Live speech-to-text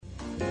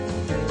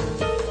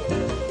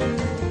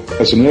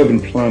As an urban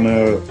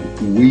planner,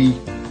 we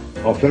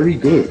are very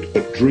good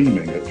at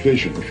dreaming, at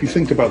vision. If you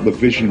think about the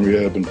visionary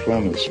urban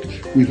planners,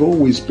 we've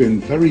always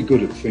been very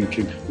good at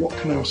thinking, what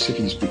can our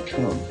cities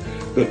become?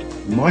 But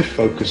my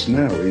focus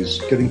now is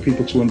getting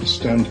people to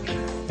understand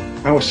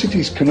our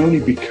cities can only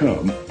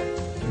become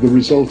the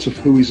result of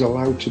who is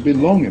allowed to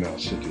belong in our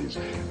cities.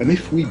 And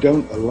if we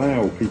don't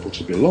allow people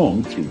to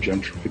belong through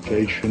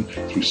gentrification,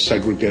 through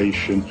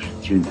segregation,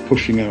 through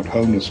pushing out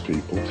homeless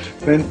people,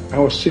 then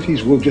our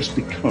cities will just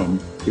become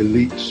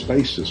elite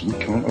spaces. We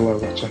can't allow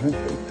that to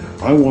happen.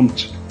 I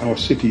want our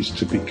cities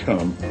to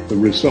become the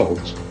result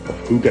of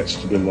who gets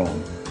to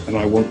belong. And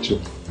I want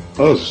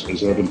us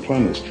as urban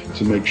planners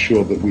to make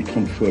sure that we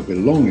confer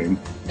belonging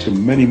to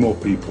many more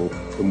people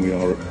than we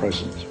are at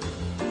present.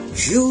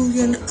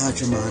 Julian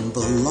Agyeman,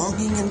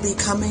 Belonging and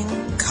Becoming,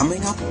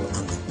 coming up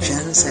on the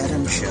Janice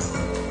Adams Show.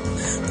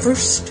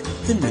 First,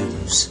 the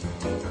news.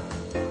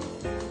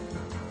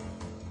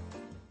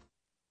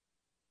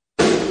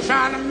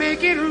 Trying to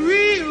make it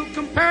real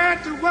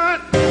compared to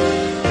what?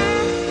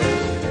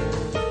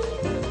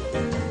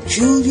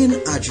 Julian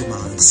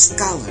Agyeman,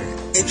 scholar,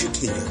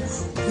 educator,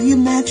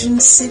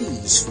 reimagines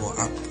cities for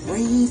a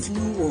brave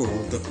new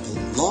world of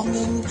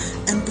belonging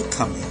and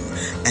becoming.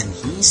 And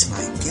he's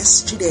my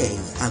guest today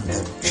on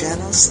the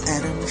Janice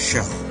Adams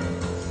Show.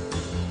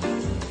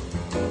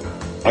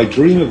 I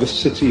dream of a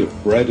city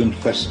of bread and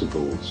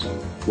festivals,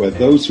 where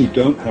those who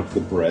don't have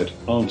the bread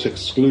aren't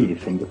excluded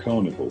from the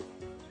carnival.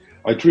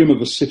 I dream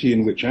of a city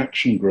in which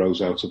action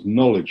grows out of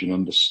knowledge and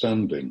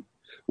understanding,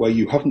 where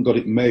you haven't got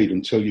it made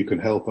until you can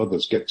help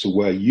others get to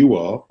where you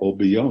are or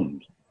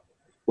beyond,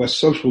 where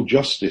social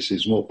justice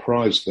is more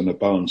prized than a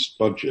balanced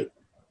budget,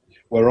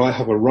 where I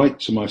have a right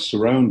to my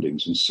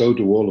surroundings and so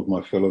do all of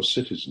my fellow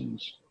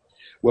citizens,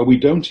 where we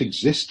don't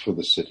exist for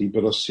the city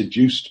but are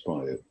seduced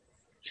by it,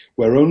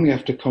 where only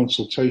after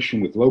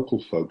consultation with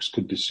local folks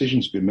could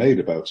decisions be made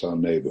about our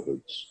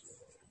neighbourhoods,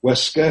 where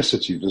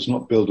scarcity does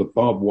not build a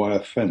barbed wire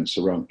fence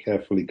around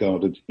carefully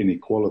guarded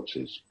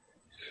inequalities,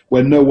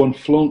 where no one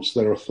flaunts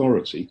their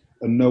authority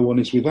and no one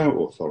is without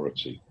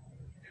authority,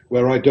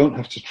 where I don't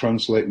have to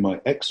translate my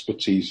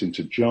expertise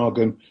into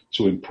jargon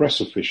to impress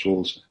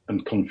officials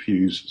and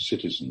confuse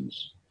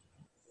citizens.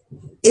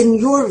 In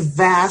your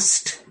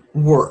vast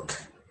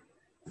work,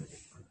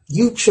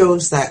 you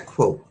chose that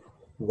quote.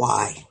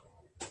 Why?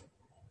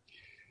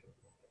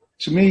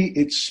 To me,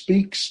 it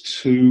speaks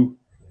to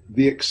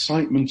the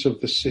excitement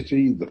of the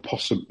city, the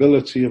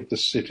possibility of the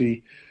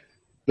city,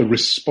 the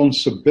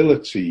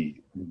responsibility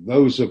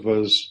those of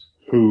us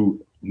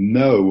who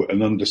know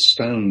and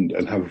understand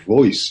and have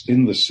voice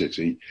in the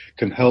city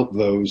can help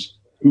those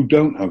who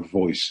don't have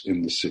voice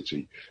in the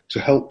city, to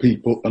help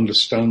people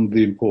understand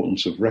the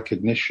importance of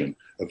recognition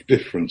of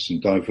difference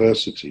and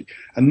diversity,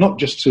 and not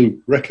just to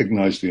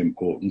recognize the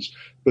importance,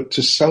 but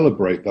to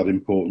celebrate that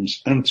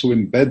importance and to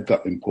embed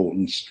that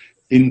importance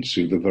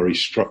into the very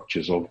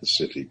structures of the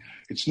city.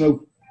 It's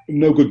no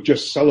good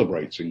just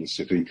celebrating the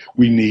city.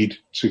 We need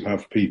to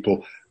have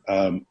people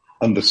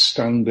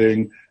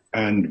understanding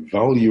and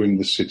valuing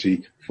the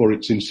city for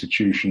its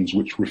institutions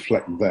which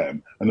reflect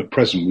them. And at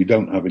present, we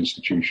don't have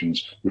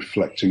institutions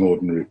reflecting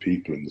ordinary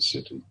people in the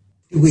city.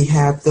 Do we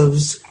have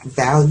those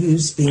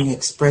values being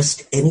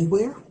expressed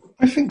anywhere?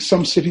 I think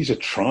some cities are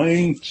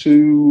trying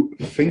to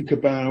think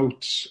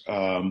about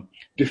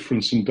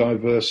difference and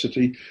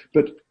diversity,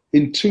 but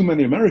in too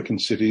many American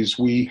cities,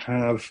 we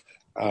have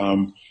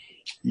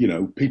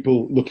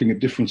people looking at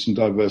difference and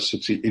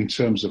diversity in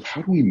terms of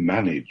how do we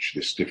manage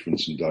this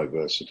difference and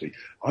diversity.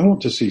 I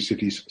want to see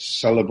cities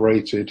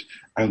celebrated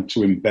and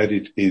to embed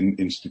it in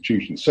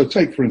institutions. So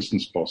take, for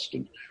instance,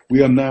 Boston.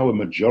 We are now a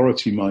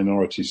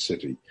majority-minority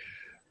city.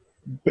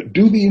 But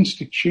do the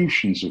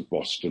institutions of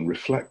Boston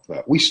reflect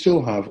that? We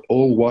still have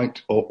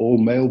all-white or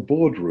all-male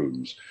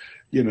boardrooms.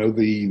 You know,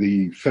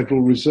 the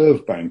Federal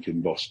Reserve Bank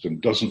in Boston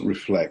doesn't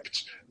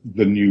reflect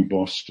the new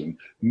Boston.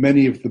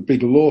 Many of the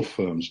big law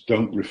firms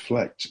don't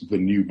reflect the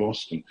new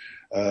Boston.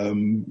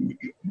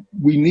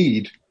 We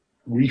need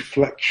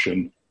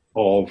reflection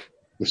of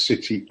the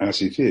city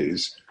as it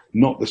is,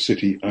 not the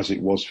city as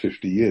it was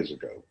 50 years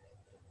ago.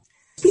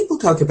 People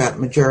talk about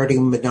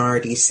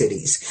majority-minority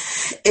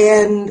cities,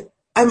 and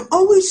I'm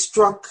always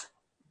struck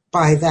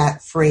by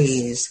that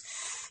phrase,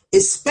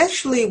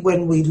 especially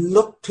when we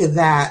look to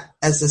that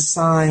as a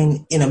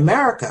sign in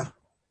America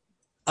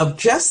of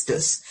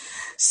justice,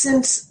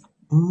 since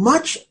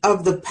much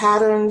of the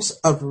patterns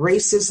of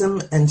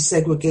racism and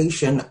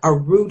segregation are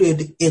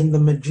rooted in the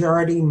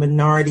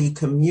majority-minority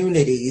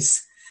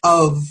communities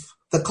of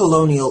the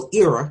colonial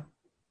era.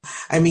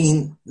 I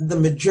mean, the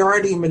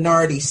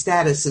majority-minority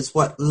status is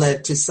what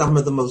led to some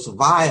of the most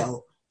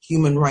vile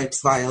human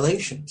rights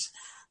violations.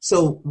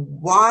 So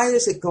why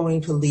is it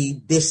going to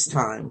lead this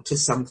time to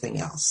something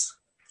else?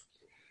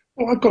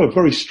 Well, I've got a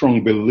very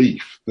strong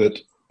belief that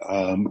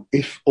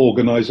if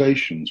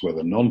organizations,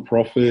 whether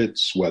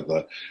non-profits,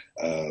 whether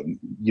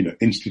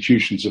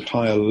institutions of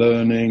higher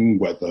learning,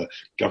 whether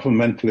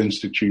governmental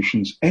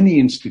institutions, any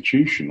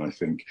institution, I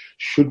think,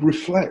 should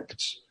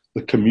reflect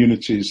the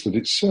communities that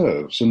it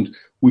serves. And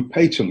we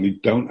patently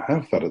don't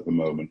have that at the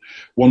moment.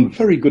 One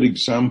very good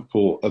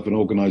example of an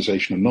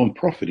organization, a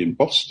non-profit in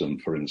Boston,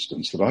 for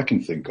instance, that I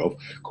can think of,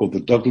 called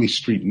the Dudley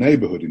Street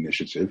Neighborhood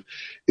Initiative.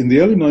 In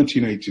the early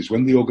 1980s,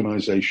 when the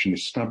organization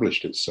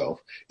established itself,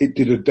 it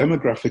did a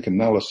demographic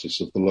analysis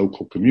of the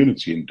local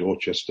community in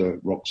Dorchester,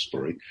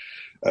 Roxbury,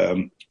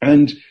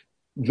 and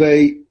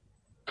they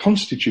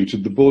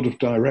constituted the board of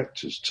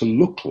directors to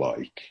look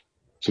like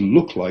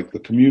the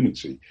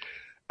community.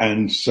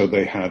 And so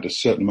they had a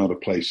certain amount of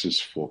places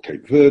for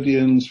Cape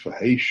Verdeans, for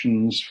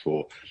Haitians,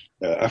 for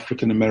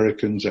African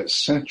Americans,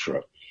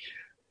 etc.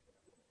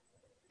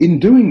 In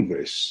doing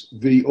this,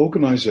 the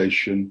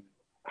organization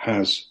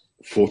has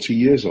 40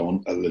 years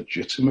on a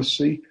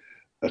legitimacy,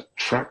 a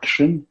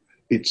traction.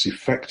 It's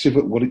effective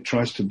at what it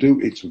tries to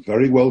do. It's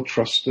very well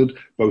trusted,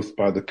 both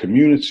by the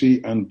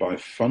community and by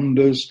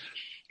funders.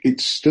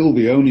 It's still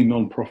the only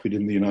non-profit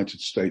in the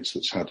United States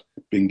that's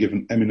been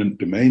given eminent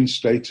domain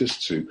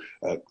status to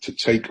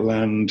take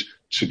land,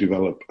 to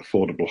develop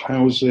affordable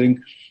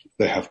housing.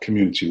 They have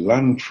community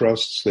land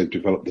trusts. They've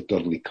developed the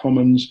Dudley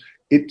Commons.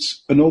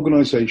 It's an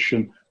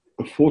organization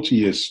of 40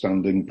 years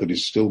standing that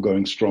is still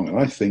going strong. And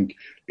I think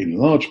in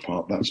large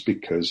part that's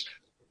because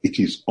it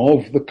is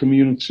of the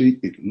community.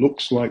 It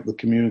looks like the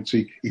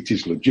community. It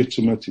is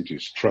legitimate. It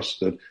is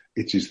trusted.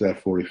 It is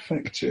therefore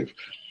effective.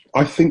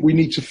 I think we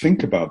need to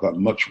think about that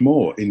much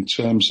more in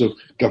terms of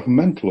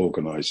governmental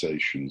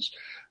organizations.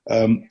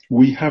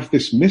 We have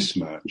this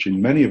mismatch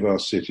in many of our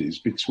cities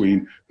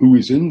between who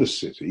is in the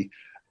city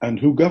and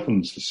who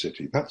governs the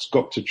city. That's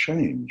got to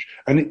change.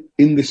 And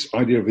in this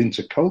idea of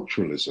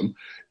interculturalism,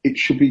 it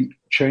should be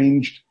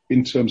changed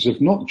in terms of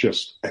not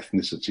just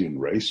ethnicity and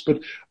race, but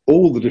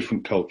all the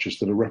different cultures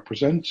that are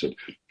represented,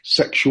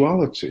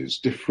 sexualities,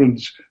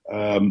 different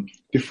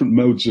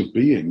modes of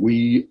being.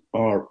 We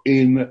are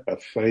in a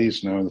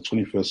phase now in the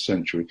 21st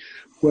century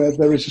where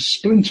there is a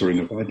splintering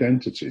of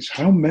identities.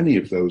 How many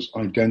of those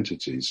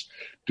identities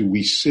do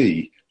we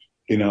see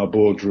in our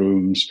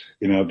boardrooms,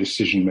 in our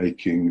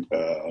decision-making,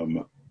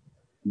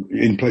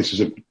 in places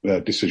of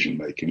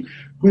decision-making?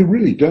 We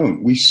really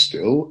don't. We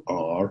still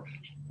are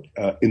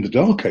in the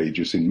dark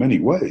ages in many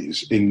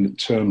ways in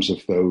terms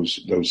of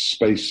those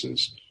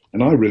spaces.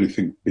 And I really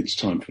think it's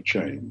time for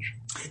change.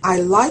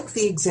 I like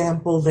the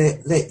example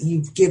that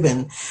you've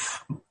given.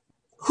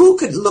 Who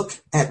could look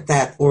at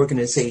that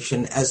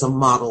organization as a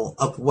model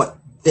of what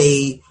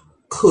they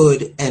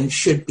could and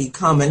should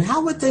become, and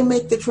how would they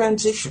make the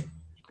transition?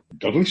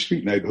 Dudley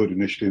Street Neighborhood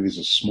Initiative is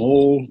a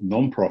small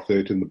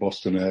non-profit in the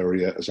Boston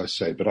area, as I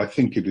say, but I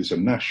think it is a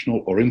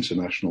national or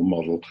international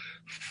model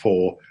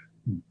for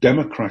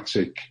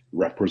democratic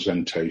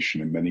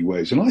representation in many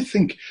ways. And I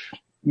think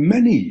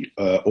many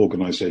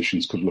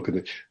organizations could look at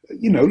it.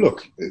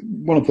 Look,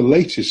 one of the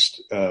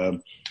latest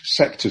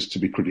sectors to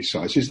be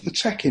criticized is the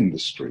tech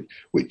industry,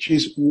 which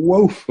is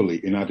woefully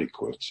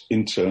inadequate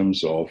in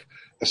terms of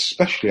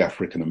especially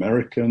African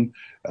American,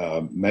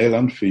 male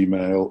and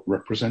female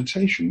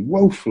representation,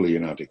 woefully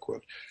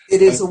inadequate.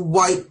 It is a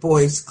white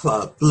boys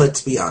club,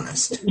 let's be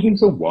honest. It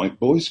is a white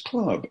boys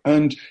club.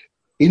 And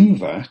in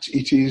that,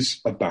 it is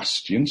a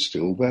bastion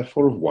still,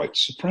 therefore, of white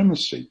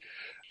supremacy.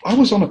 I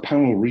was on a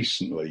panel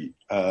recently,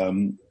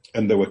 and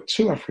there were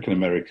two African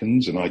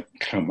Americans, and I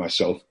count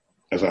myself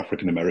as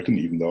African American,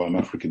 even though I'm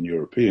African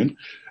European,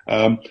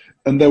 and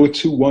there were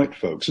two white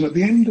folks. And at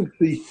the end of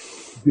the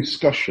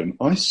discussion,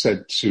 I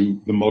said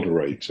to the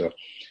moderator,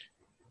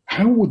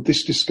 how would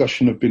this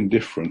discussion have been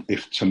different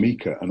if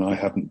Tamika and I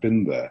hadn't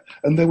been there?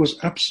 And there was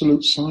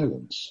absolute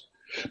silence,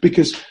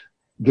 because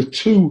the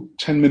two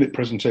 10-minute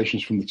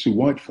presentations from the two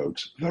white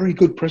folks, very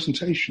good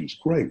presentations,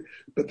 great,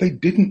 but they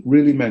didn't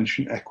really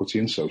mention equity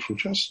and social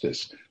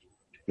justice.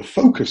 The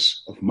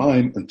focus of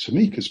mine and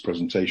Tamika's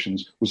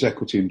presentations was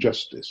equity and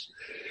justice.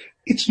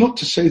 It's not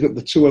to say that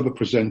the two other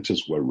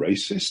presenters were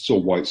racists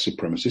or white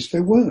supremacists, they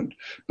weren't.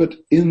 But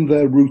in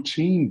their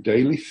routine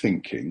daily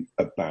thinking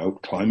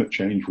about climate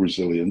change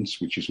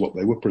resilience, which is what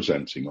they were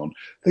presenting on,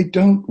 they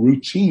don't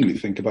routinely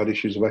think about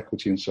issues of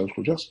equity and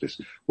social justice.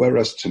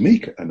 Whereas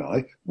Tamika and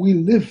I, we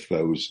live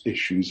those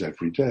issues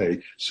every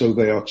day, so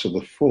they are to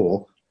the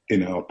fore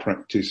in our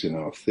practice, in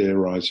our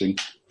theorizing,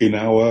 in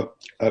our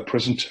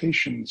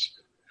presentations.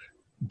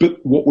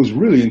 But what was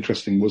really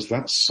interesting was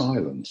that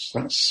silence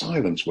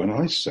when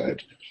I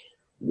said,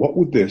 what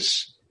would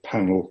this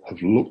panel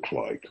have looked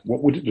like?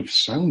 What would it have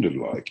sounded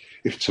like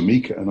if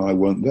Tamika and I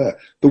weren't there?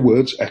 The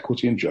words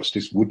equity and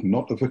justice would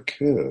not have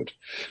occurred.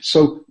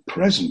 So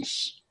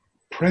presence,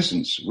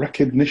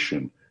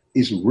 recognition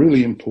is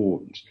really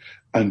important.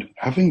 And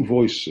having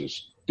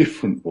voices,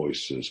 different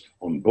voices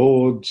on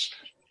boards,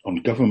 on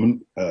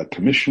government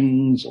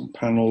commissions, on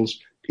panels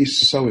is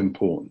so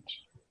important.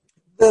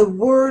 The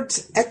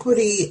words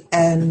equity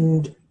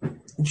and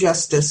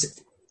justice,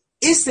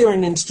 is there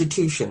an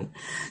institution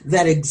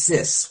that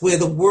exists where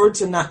the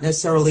words are not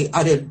necessarily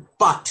uttered,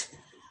 but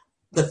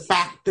the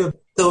fact of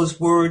those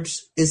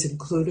words is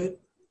included?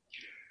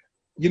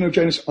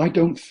 Janice, I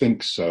don't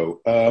think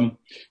so.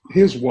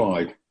 Here's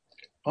why.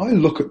 I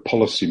look at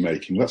policy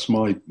making. That's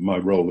my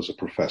role as a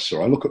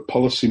professor. I look at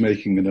policy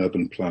making and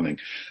urban planning.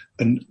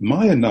 And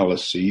my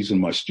analyses and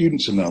my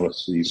students'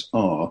 analyses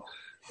are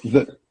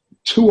that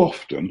too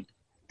often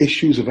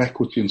issues of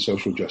equity and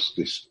social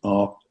justice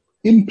are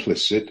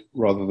implicit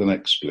rather than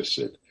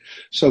explicit.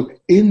 So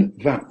in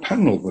that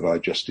panel that I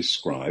just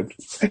described,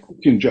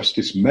 equity and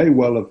justice may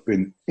well have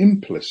been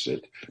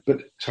implicit,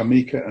 but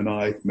Tamika and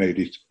I made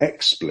it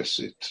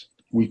explicit.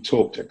 We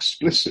talked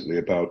explicitly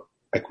about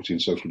equity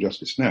and social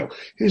justice. Now,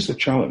 here's the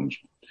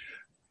challenge.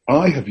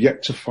 I have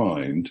yet to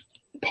find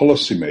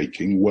policy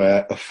making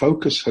where a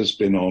focus has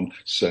been on,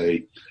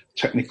 say,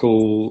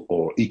 technical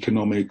or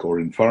economic or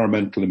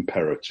environmental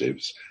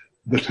imperatives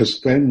that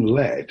has then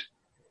led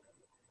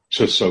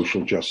to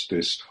social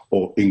justice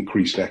or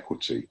increased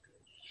equity.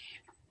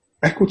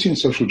 Equity and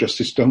social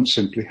justice don't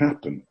simply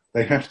happen.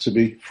 They have to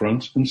be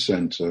front and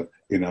center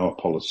in our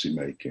policy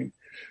making.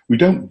 We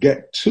don't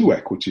get to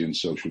equity and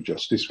social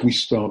justice. We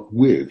start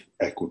with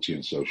equity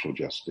and social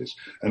justice.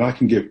 And I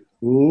can give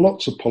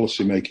lots of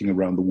policy making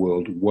around the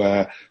world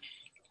where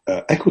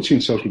equity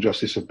and social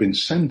justice have been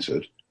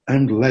centered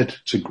and led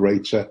to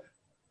greater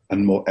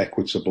and more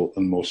equitable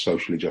and more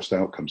socially just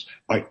outcomes.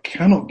 I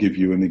cannot give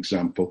you an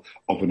example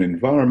of an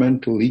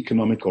environmental,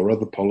 economic, or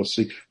other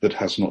policy that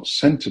has not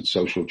centered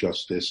social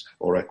justice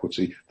or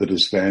equity that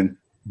has then,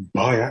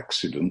 by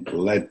accident,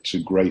 led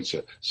to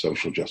greater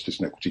social justice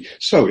and equity.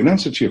 So, in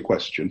answer to your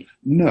question,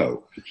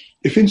 no.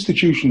 If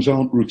institutions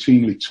aren't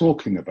routinely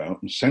talking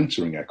about and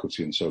centering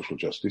equity and social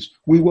justice,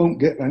 we won't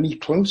get any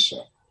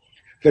closer.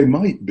 They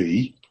might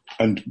be,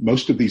 and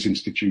most of these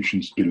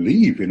institutions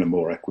believe in a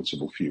more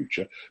equitable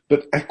future,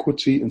 but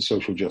equity and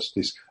social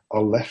justice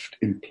are left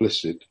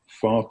implicit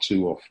far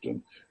too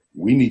often.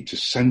 We need to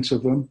center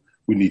them.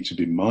 We need to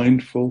be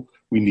mindful.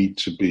 We need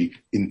to be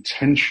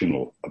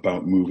intentional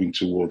about moving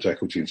towards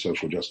equity and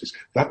social justice.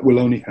 That will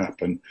only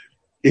happen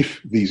if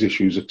these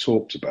issues are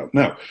talked about.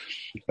 Now,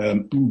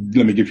 let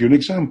me give you an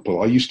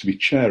example. I used to be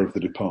chair of the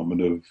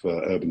Department of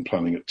Urban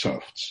Planning at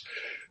Tufts.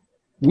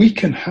 We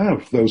can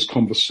have those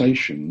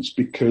conversations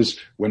because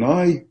when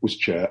I was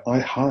chair, I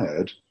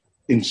hired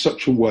in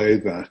such a way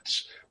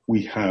that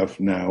we have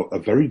now a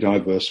very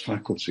diverse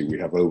faculty. We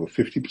have over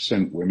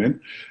 50% women.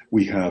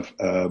 We have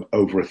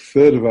over a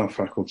third of our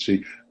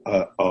faculty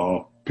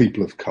are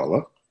people of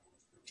color.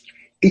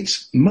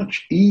 It's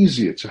much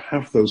easier to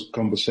have those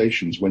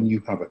conversations when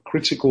you have a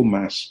critical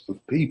mass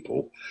of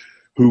people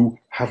who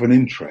have an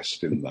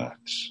interest in that.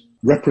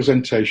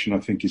 Representation, I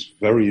think, is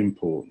very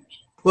important.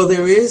 Well,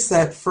 there is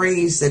that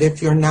phrase that if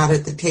you're not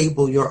at the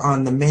table, you're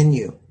on the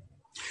menu.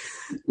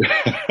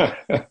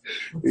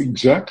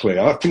 Exactly.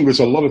 I think there's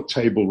a lot of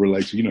table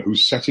related,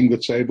 who's setting the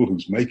table,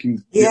 who's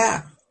making,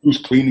 who's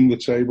cleaning the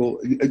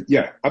table.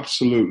 Yeah,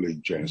 absolutely,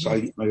 Janice.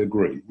 I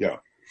agree. Yeah.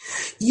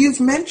 You've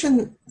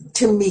mentioned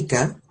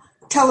Tamika.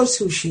 Tell us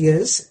who she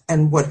is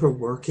and what her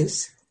work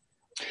is.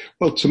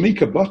 Well,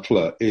 Tamika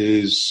Butler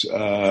is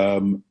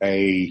a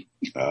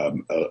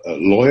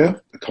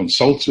lawyer, a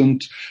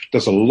consultant,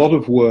 does a lot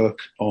of work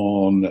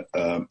on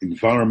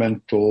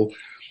environmental,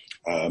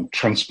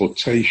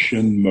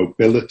 transportation,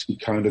 mobility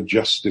kind of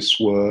justice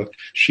work.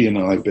 She and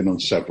I have been on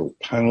several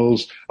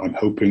panels. I'm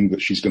hoping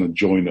that she's going to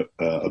join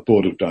a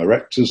board of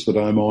directors that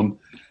I'm on.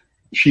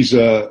 She's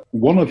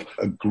one of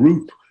a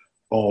group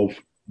of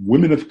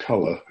women of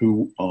color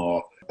who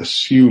are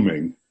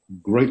assuming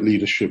great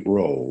leadership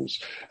roles.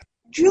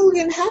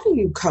 Julian, how do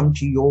you come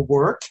to your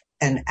work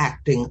and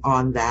acting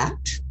on that?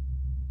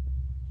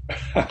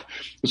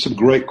 That's a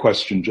great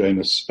question,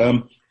 Janice.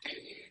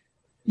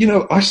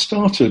 I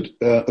started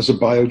as a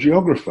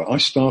biogeographer. I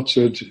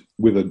started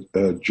with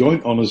a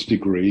joint honours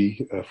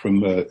degree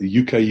from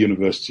the UK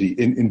university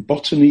in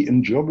botany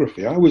and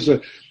geography. I was a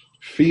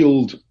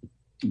field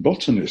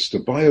botanist, a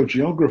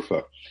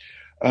biogeographer.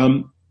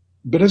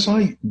 But as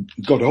I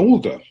got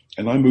older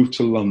and I moved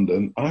to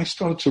London, I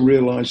started to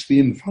realise the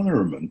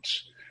environment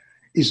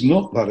is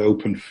not that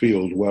open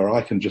field where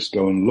I can just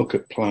go and look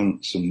at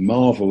plants and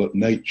marvel at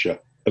nature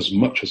as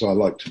much as I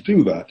like to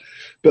do that.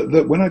 But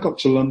that when I got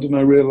to London,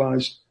 I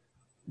realised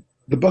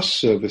the bus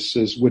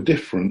services were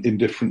different in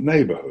different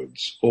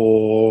neighbourhoods,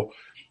 or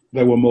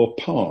there were more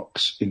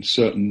parks in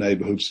certain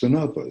neighbourhoods than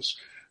others.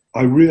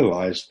 I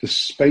realised the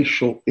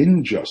spatial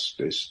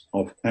injustice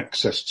of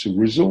access to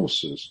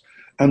resources,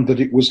 and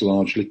that it was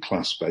largely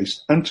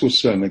class-based and to a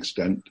certain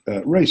extent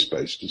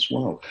race-based as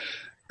well.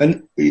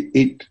 And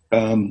it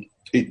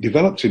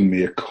developed in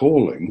me a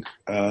calling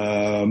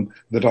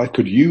that I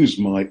could use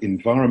my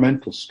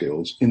environmental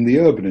skills in the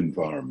urban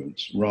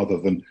environment rather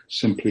than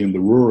simply in the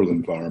rural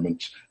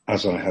environment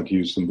as I had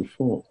used them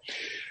before.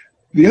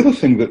 The other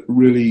thing that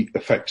really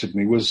affected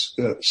me was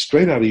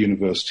straight out of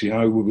university,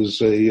 I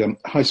was a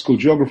high school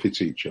geography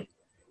teacher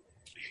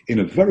in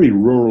a very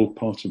rural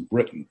part of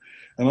Britain.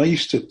 And I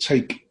used to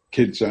take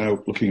kids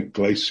out looking at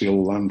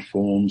glacial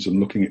landforms and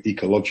looking at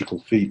ecological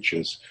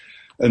features.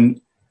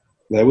 And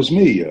there was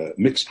me, a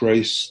mixed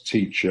race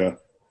teacher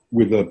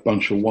with a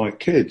bunch of white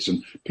kids,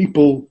 and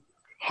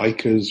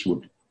hikers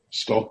would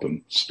stop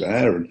and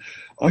stare, and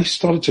I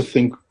started to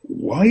think,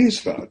 why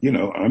is that?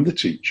 I'm the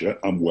teacher.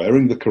 I'm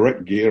wearing the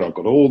correct gear. I've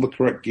got all the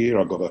correct gear.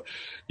 I've got a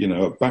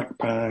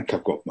backpack.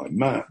 I've got my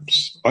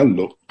maps. I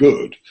look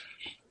good.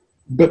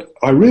 But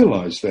I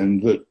realized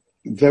then that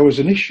there was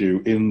an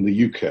issue in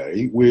the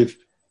UK with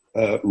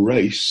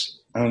race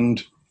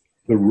and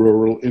the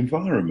rural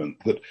environment,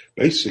 that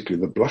basically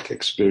the black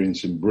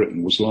experience in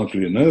Britain was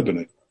largely an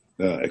urban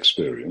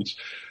experience.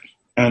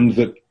 And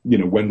that,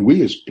 when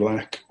we as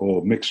black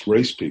or mixed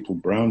race people,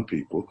 brown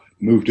people,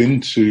 moved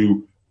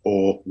into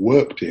or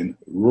worked in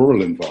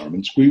rural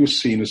environments, we were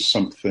seen as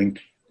something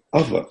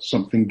other,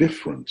 something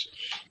different.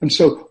 And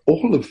so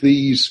all of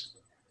these,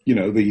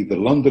 the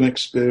London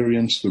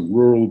experience, the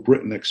rural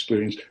Britain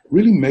experience,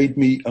 really made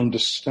me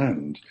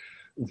understand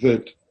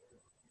that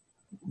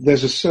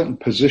there's a certain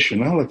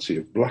positionality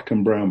of black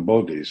and brown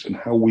bodies and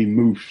how we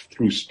move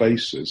through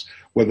spaces,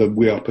 whether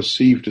we are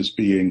perceived as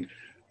being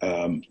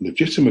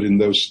legitimate in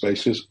those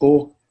spaces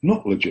or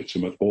not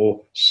legitimate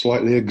or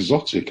slightly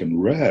exotic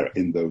and rare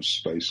in those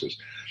spaces.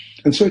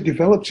 And so it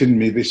developed in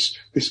me this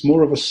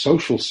more of a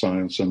social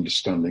science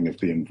understanding of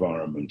the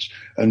environment,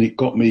 and it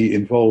got me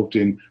involved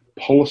in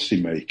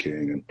policy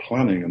making and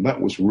planning, and that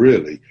was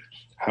really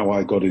how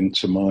I got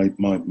into my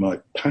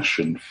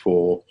passion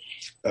for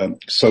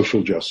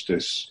social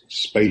justice,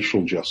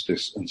 spatial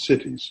justice, and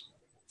cities.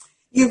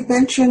 You've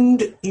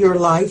mentioned your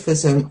life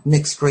as a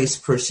mixed race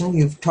person.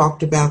 You've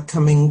talked about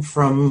coming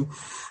from,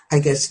 I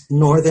guess,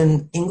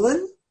 northern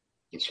England.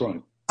 That's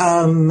right.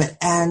 And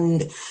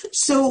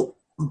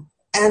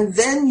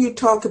then you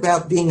talk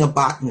about being a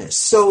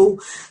botanist. So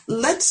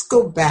let's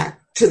go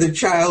back to the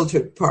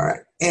childhood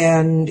part.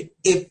 And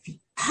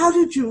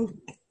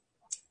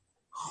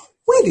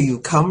where do you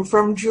come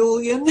from,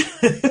 Julian?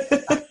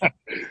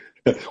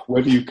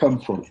 Where do you come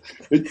from?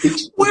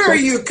 Where are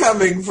you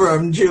coming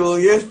from,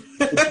 Julian?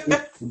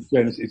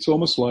 It's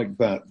almost like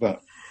that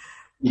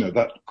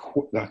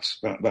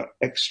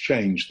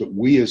exchange that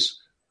we as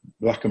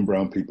black and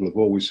brown people have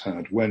always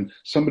had. When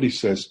somebody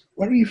says,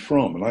 "Where are you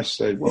from?" and I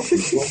say, "Well,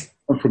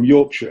 I'm from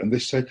Yorkshire," and they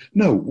say,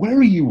 "No, where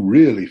are you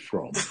really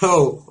from?"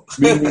 Oh,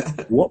 meaning,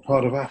 what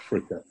part of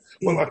Africa?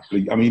 Well,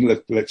 actually,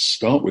 let's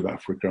start with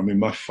Africa.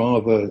 My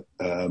father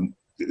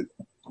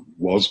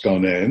was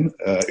Ghanaian,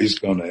 is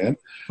Ghanaian,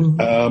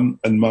 mm-hmm.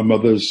 And my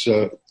mother's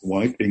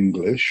white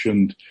English,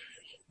 and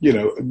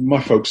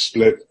my folks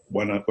split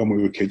when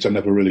we were kids. I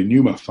never really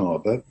knew my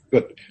father,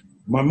 but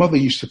my mother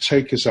used to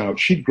take us out.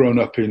 She'd grown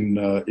up in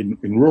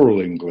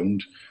rural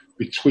England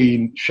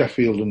between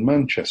Sheffield and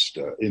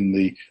Manchester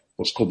in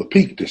what's called the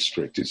Peak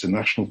District. It's a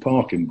national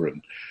park in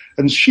Britain,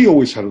 and she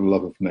always had a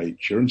love of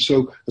nature. And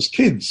so, as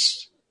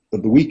kids,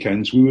 at the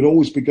weekends, we would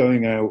always be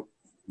going out,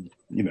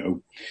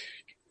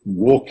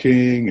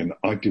 walking, and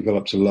I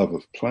developed a love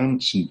of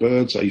plants and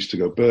birds. I used to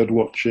go bird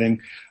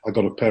watching. I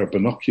got a pair of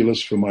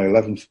binoculars for my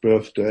 11th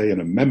birthday and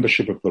a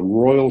membership of the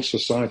Royal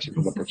Society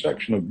for the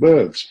Protection of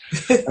Birds.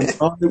 And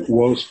I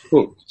was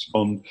hooked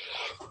on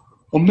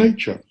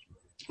nature.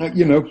 I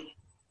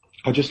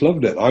just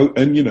loved it.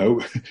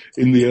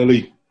 In the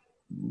early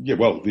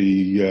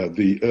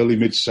the early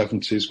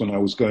mid-70s, when I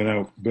was going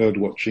out bird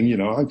watching,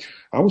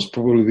 I was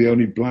probably the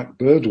only black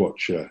bird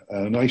watcher,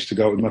 and I used to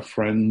go out with my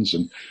friends,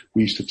 and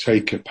we used to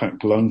take a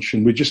packed lunch,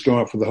 and we'd just go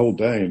out for the whole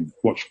day and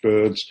watch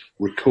birds,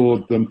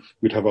 record them.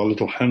 We'd have our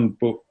little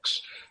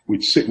handbooks.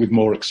 We'd sit with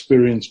more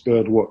experienced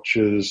bird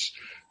watchers,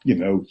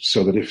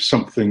 so that if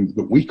something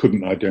that we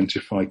couldn't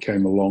identify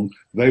came along,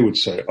 they would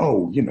say,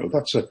 "Oh,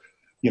 that's a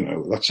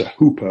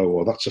hoopoe,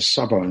 or that's a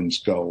Sabine's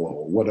gull,"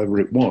 or whatever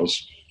it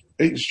was.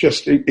 It's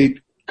just,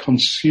 it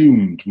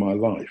consumed my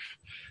life.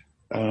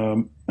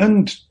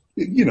 And,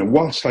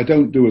 whilst I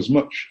don't do as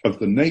much of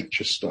the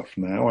nature stuff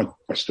now,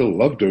 I still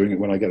love doing it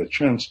when I get a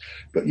chance.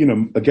 But,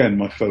 again,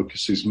 my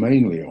focus is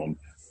mainly on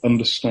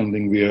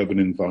understanding the urban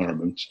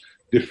environment,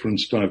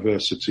 difference,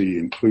 diversity,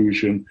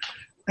 inclusion,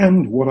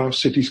 and what our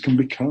cities can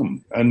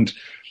become. And,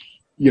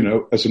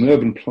 as an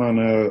urban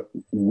planner,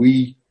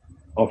 we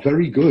are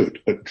very good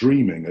at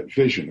dreaming, at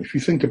vision. If you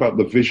think about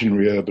the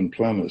visionary urban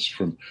planners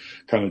from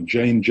kind of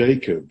Jane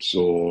Jacobs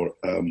or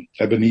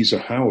Ebenezer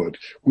Howard,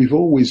 we've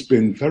always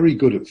been very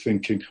good at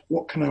thinking,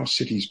 what can our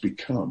cities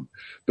become?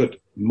 But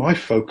my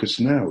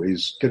focus now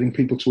is getting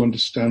people to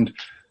understand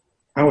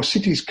our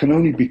cities can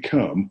only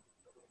become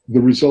the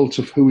result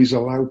of who is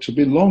allowed to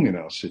belong in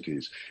our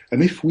cities.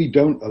 And if we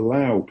don't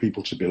allow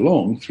people to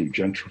belong through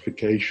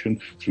gentrification,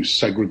 through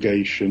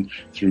segregation,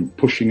 through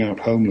pushing out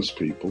homeless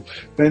people,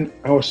 then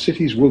our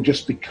cities will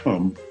just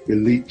become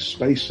elite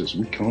spaces.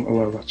 We can't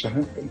allow that to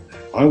happen.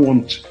 I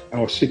want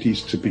our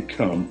cities to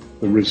become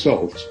the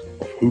result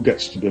of who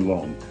gets to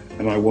belong.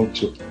 And I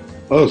want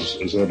us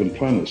as urban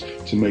planners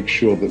to make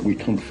sure that we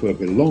confer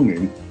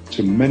belonging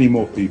to many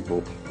more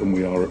people than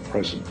we are at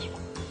present.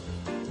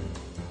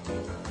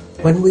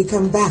 When we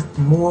come back,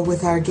 more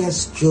with our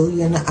guest,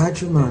 Julian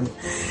Agyeman.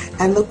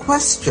 And the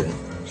question,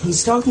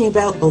 he's talking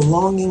about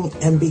belonging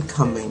and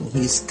becoming.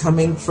 He's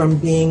coming from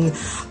being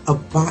a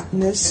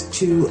botanist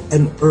to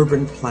an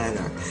urban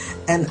planner.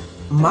 And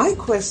my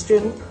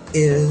question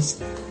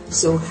is,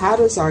 so how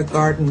does our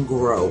garden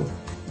grow?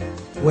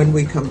 when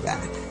we come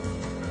back.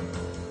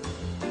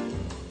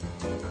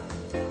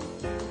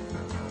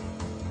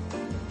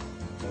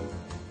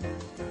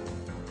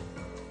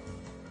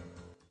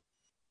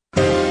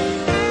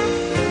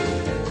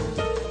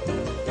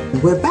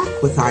 We're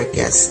back with our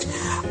guest,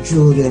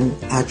 Julian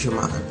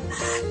Agyeman.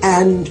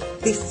 And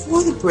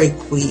before the break,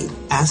 we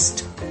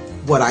asked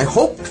what I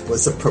hoped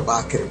was a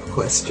provocative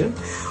question,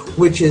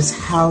 which is,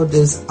 how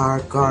does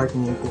our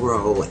garden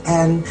grow?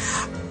 And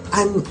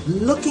I'm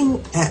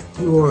looking at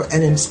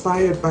and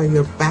inspired by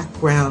your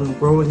background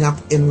growing up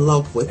in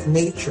love with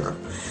nature.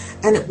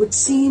 And it would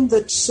seem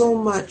that so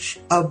much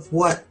of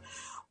what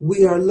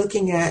we are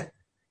looking at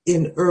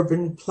in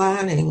urban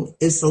planning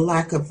is the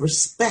lack of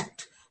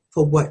respect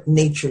for what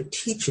nature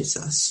teaches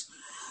us.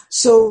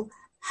 So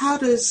how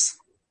does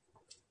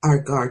our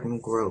garden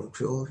grow,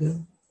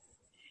 Julian?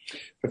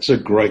 That's a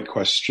great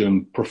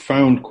question,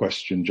 profound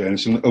question,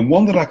 James, and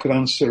one that I could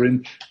answer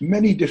in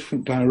many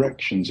different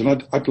directions.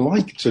 And I'd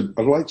like to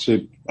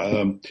answer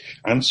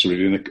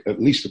it in at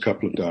least a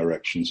couple of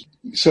directions.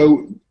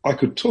 So I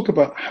could talk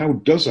about how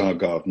does our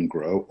garden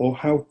grow, or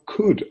how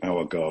could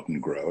our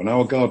garden grow? And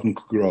our garden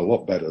could grow a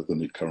lot better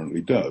than it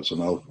currently does,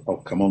 and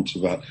I'll come on to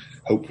that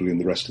hopefully in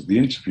the rest of the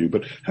interview.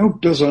 But how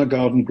does our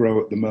garden grow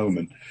at the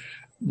moment?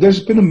 There's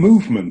been a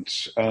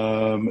movement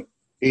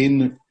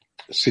in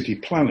city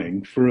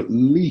planning for at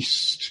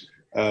least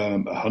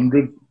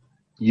 100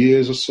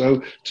 years or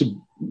so to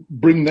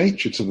bring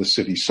nature to the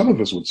city. Some of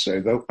us would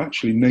say, though,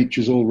 actually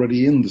nature's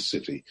already in the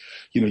city.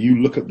 You know,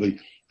 you look at the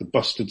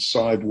busted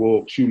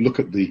sidewalks, you look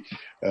at the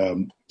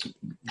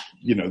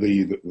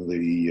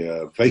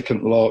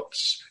vacant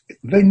lots.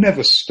 They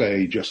never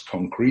stay just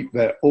concrete.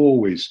 They're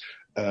always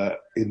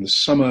in the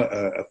summer,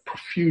 a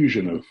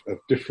profusion of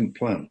different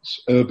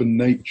plants, urban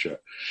nature.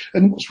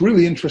 And what's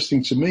really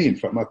interesting to me, in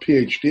fact, my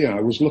PhD,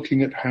 I was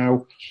looking at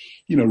how,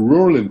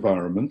 rural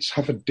environments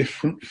have a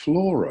different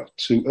flora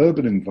to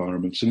urban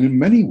environments. And in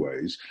many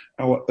ways,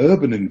 our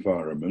urban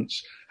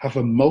environments have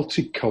a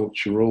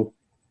multicultural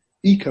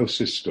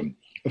ecosystem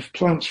of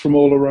plants from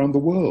all around the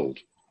world.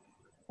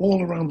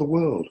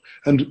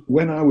 And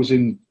when I was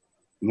in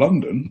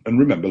London, and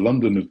remember,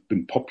 London had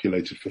been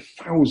populated for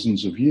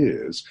thousands of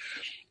years,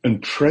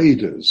 and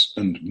traders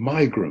and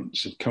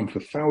migrants had come for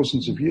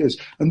thousands of years,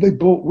 and they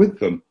brought with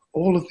them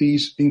all of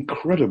these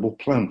incredible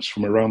plants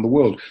from around the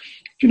world.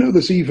 Do you know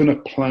there's even a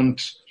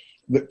plant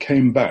that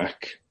came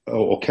back,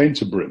 or came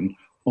to Britain,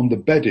 on the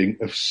bedding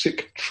of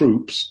sick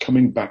troops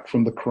coming back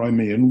from the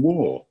Crimean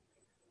War?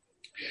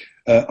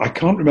 I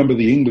can't remember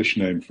the English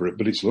name for it,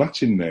 but its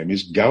Latin name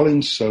is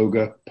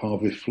Gallinsoga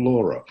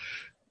parviflora.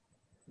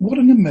 What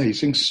an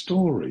amazing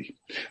story.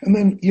 And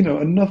then,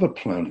 another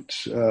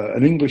plant,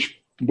 an English,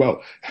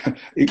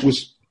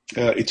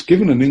 it's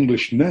given an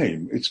English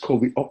name. It's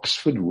called the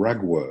Oxford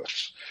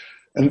ragwort.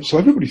 And so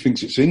everybody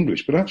thinks it's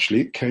English, but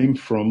actually it came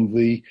from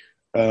the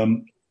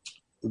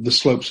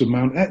slopes of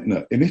Mount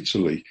Etna in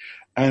Italy.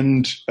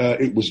 And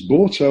it was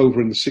brought over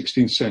in the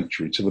 16th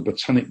century to the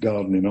Botanic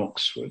Garden in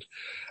Oxford.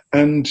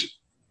 And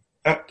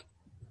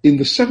in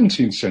the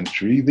 17th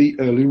century, the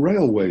early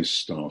railways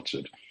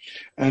started.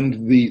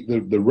 And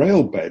the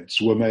rail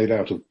beds were made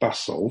out of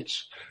basalt,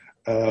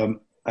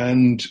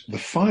 and the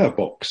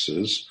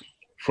fireboxes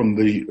from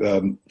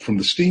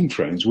the steam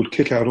trains would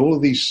kick out all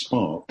of these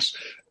sparks,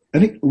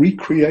 and it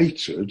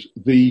recreated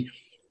the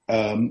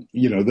Mount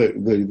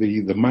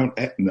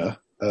Etna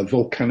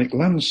volcanic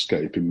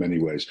landscape in many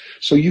ways.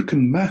 So you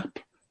can map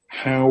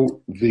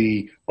how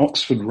the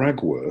Oxford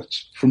ragwort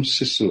from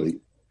Sicily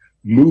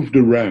moved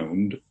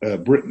around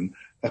Britain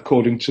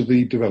according to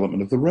the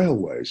development of the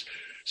railways.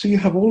 So you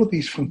have all of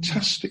these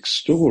fantastic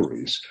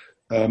stories,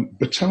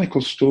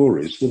 botanical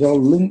stories that are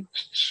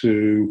linked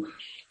to,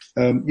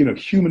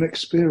 human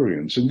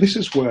experience. And this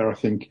is where I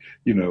think,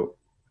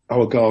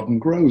 our garden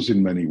grows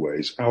in many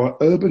ways. Our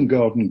urban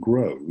garden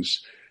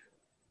grows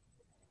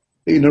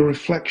in a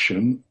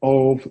reflection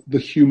of the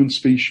human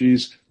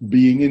species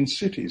being in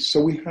cities.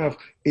 So we have,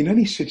 in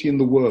any city in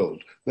the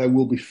world, there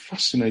will be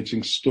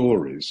fascinating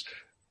stories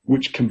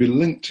which can be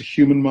linked to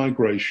human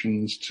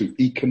migrations, to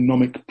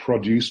economic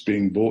produce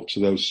being brought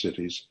to those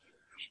cities.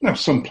 Now,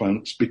 some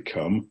plants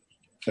become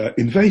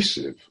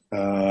invasive,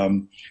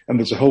 and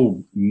there's a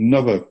whole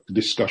another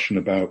discussion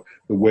about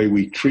the way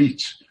we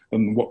treat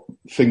and what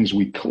things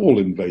we call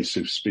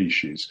invasive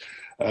species.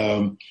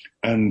 And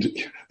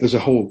there's a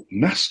whole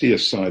nastier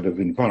side of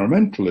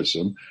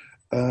environmentalism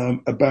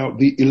about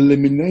the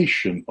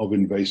elimination of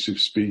invasive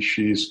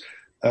species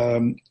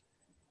in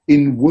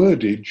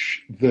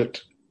wordage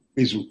that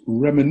is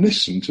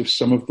reminiscent of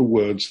some of the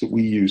words that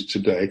we use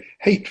today,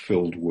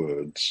 hate-filled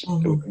words.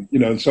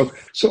 Mm-hmm. And so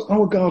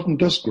our garden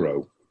does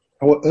grow.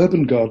 Our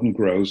urban garden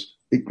grows.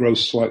 It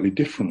grows slightly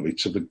differently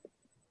to the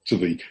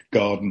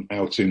garden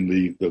out in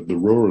the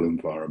rural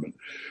environment.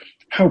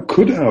 How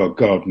could our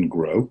garden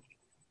grow?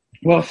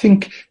 Well, I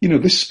think,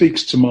 this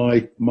speaks to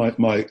my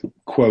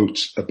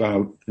quote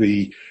about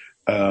the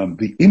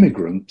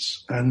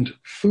immigrants and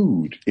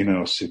food in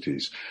our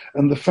cities,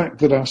 and the fact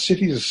that our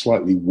cities are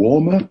slightly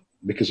warmer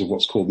because of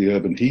what's called the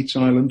urban heat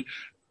island.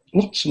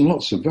 lots and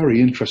lots of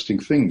very interesting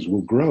things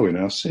will grow in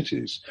our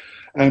cities.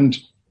 And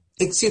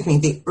excuse me,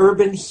 the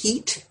urban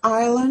heat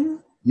island?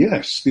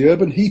 Yes, the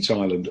urban heat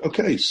island.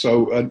 Okay,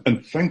 so,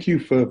 and thank you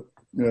for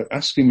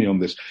asking me on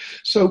this.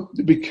 So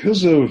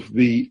because of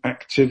the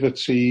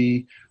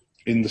activity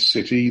in the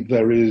city,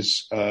 there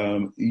is,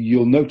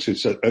 you'll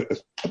notice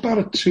about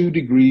a 2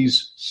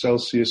 degrees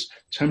Celsius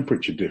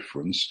temperature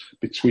difference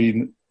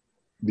between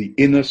the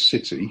inner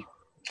city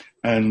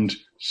and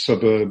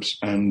suburbs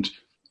and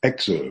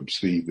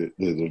exurbs,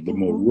 the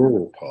more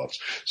rural parts.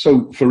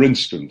 So, for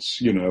instance,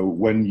 you know,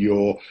 when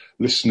you're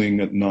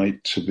listening at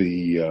night to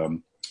the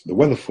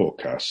weather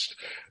forecast,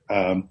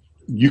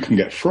 you can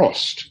get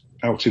frost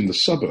out in the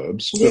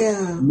suburbs,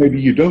 but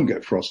maybe you don't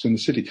get frost in the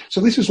city.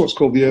 So this is what's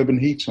called the urban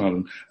heat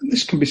island. And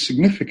this can be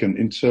significant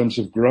in terms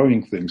of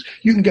growing things.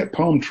 You can get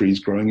palm trees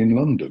growing in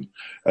London.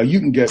 You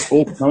can get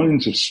all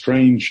kinds of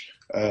strange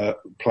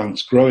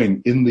plants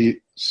growing in the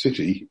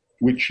city,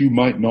 which you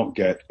might not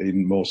get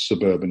in more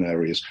suburban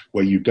areas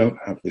where you don't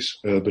have this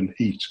urban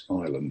heat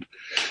island.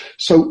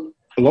 So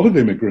a lot of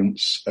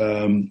immigrants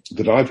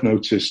that I've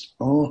noticed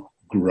are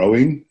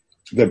growing.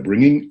 They're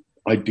bringing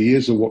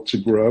ideas of what to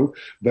grow.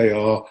 They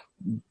are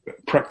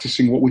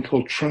practicing what we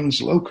call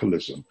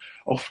translocalism.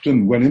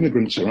 Often when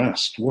immigrants are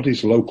asked, what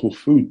is local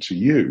food to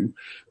you?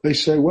 They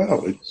say,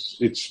 well,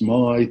 it's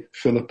my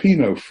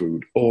Filipino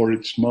food, or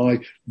it's my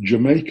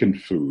Jamaican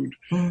food.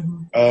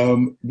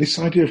 Mm-hmm. This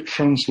idea of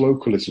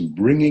translocalism,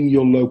 bringing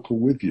your local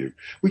with you,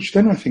 which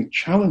then I think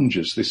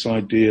challenges this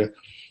idea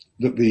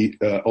that the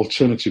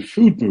alternative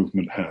food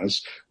movement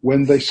has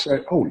when they say,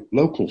 oh,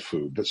 local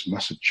food, that's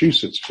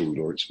Massachusetts food,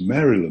 or it's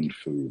Maryland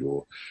food,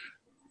 or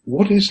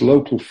what is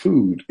local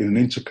food in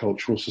an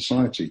intercultural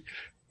society?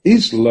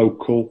 Is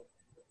local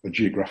a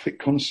geographic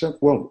concept?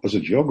 Well, as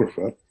a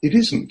geographer, it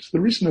isn't.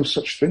 There is no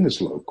such thing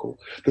as local.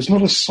 There's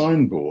not a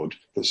signboard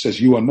that says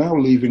you are now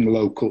leaving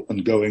local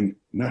and going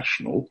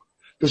national.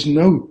 There's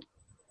no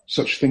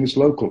such thing as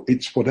local.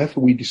 It's whatever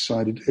we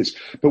decide it is.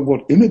 But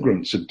what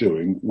immigrants are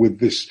doing with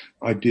this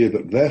idea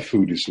that their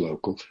food is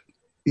local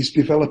is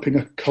developing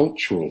a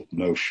cultural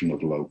notion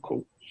of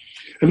local.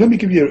 And let me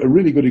give you a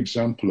really good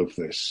example of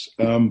this.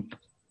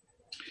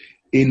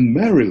 In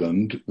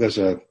Maryland, there's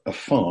a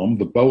farm,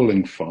 the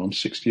Bowling Farm,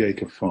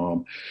 60-acre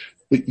farm,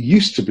 that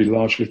used to be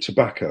largely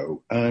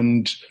tobacco.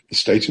 And the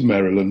state of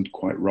Maryland,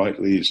 quite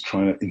rightly, is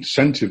trying to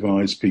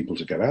incentivize people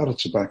to get out of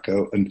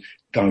tobacco and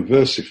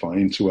diversify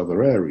into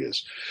other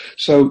areas.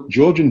 So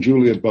George and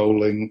Julia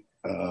Bowling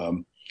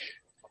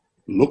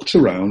looked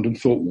around and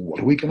thought,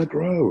 what are we going to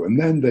grow? And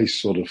then they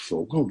sort of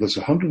thought, well, there's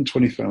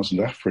 120,000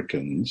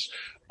 Africans,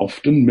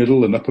 often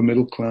middle and upper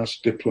middle class,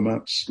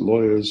 diplomats,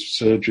 lawyers,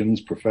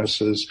 surgeons,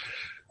 professors.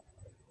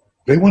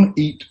 They want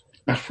to eat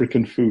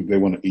African food. They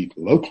want to eat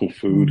local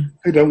food.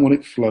 They don't want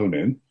it flown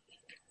in.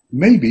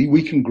 Maybe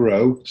we can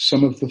grow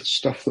some of the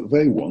stuff that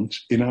they want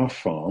in our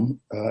farm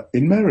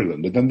in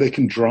Maryland, and then they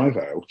can drive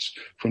out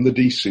from the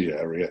DC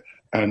area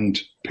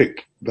and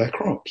pick their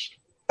crops.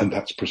 And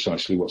that's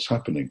precisely what's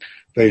happening.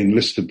 They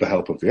enlisted the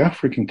help of the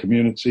African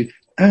community,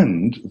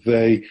 and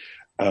they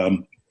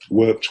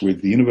worked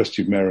with the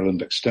University of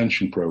Maryland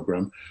Extension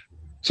Program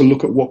to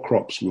look at what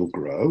crops will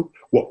grow,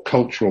 what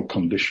cultural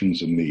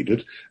conditions are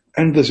needed,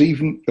 and there's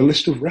even a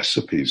list of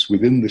recipes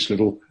within this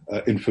little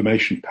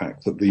information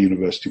pack that the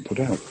university put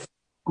out.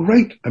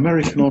 Great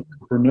American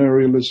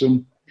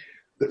entrepreneurialism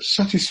that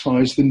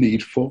satisfies the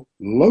need for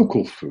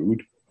local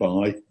food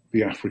by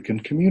the African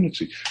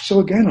community. So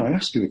again, I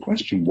ask you the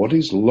question, what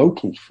is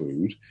local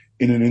food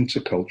in an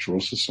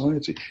intercultural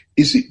society?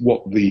 Is it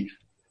what the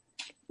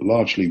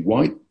largely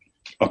white,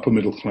 upper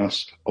middle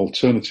class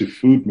alternative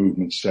food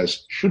movement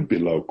says should be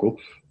local,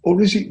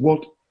 or is it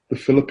what the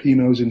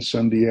Filipinos in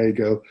San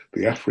Diego,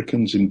 the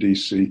Africans in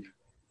DC,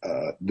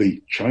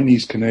 the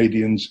Chinese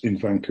Canadians in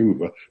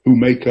Vancouver, who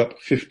make up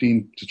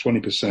 15 to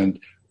 20%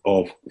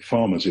 of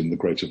farmers in the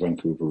Greater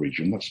Vancouver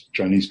region, that's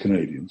Chinese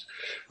Canadians.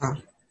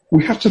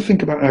 We have to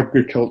think about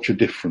agriculture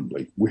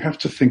differently. We have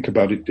to think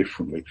about it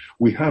differently.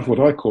 We have what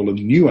I call a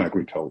new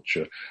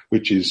agriculture,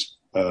 which is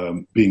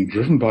being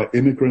driven by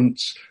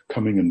immigrants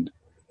coming and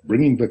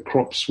bringing their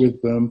crops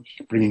with them,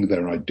 bringing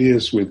their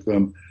ideas with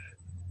them,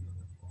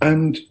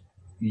 and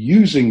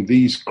using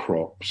these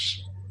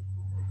crops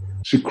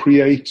to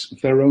create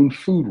their own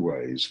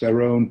foodways,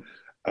 their own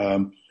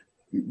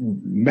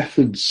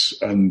methods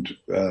and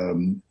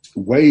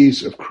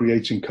ways of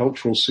creating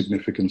cultural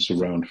significance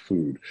around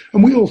food.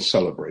 And we all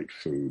celebrate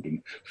food,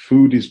 and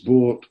food is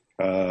bought,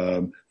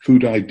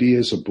 food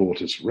ideas are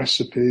bought as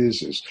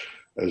recipes,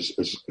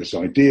 as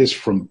ideas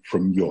from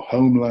your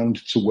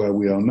homeland to where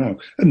we are now.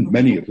 And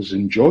many of us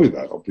enjoy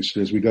that,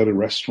 obviously, as we go to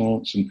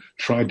restaurants and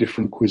try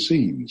different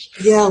cuisines.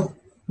 Yeah.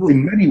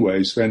 In many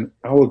ways, then,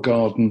 our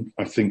garden,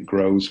 I think,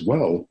 grows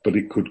well, but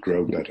it could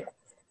grow better.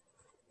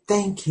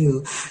 Thank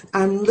you.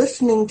 I'm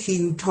listening to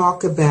you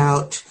talk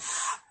about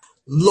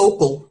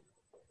local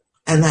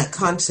and that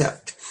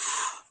concept.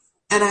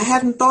 And I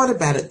hadn't thought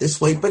about it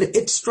this way, but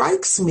it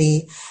strikes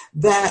me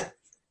that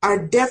our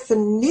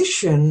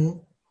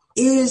definition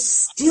is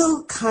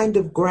still kind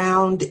of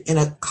ground in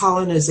a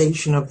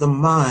colonization of the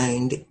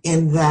mind,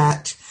 in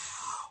that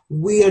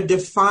we are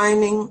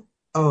defining,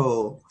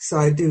 oh, so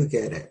I do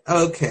get it.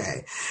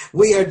 Okay.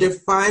 We are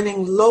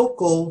defining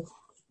local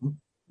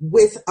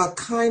with a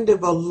kind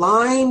of a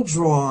line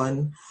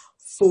drawn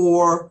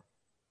for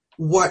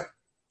what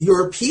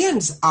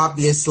Europeans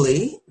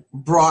obviously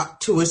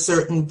brought to a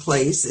certain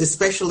place,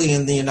 especially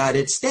in the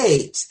United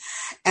States.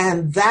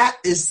 And that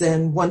is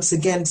then once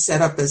again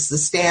set up as the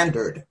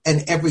standard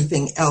and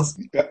everything else.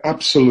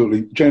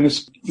 Absolutely.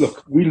 Janice,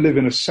 look, we live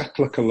in a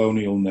settler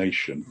colonial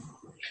nation,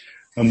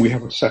 and we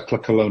have a settler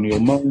colonial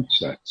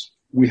mindset.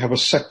 We have a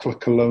settler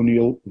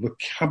colonial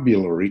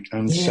vocabulary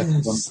and set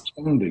of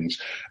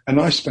understandings. And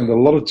I spend a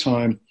lot of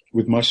time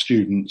with my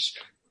students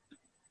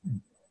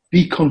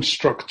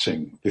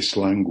deconstructing this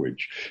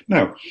language.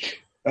 Now,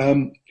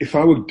 if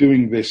I were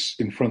doing this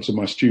in front of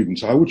my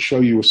students, I would show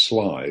you a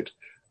slide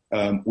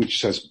which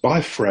says,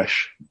 buy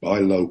fresh, buy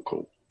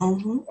local.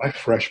 Mm-hmm. Buy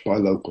fresh, buy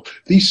local.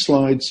 These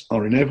slides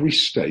are in every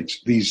state,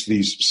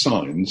 these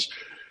signs.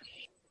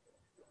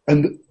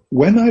 And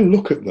when I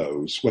look at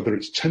those, whether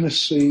it's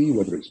Tennessee,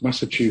 whether it's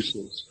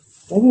Massachusetts,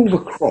 all the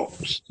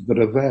crops that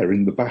are there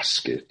in the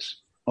basket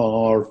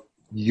are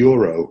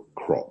Euro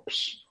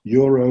crops,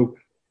 Euro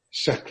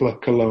settler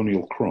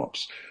colonial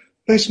crops.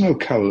 There's no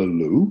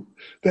callaloo,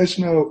 there's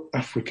no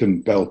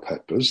African bell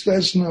peppers,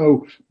 there's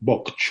no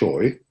bok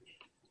choy.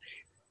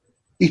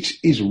 It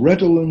is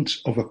redolent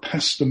of a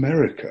past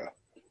America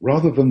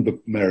rather than the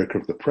America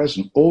of the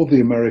present or the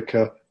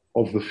America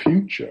of the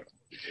future.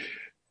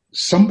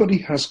 Somebody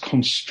has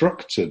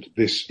constructed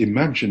this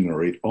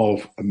imaginary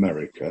of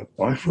America,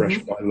 buy fresh,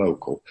 buy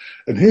local.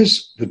 And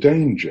here's the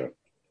danger.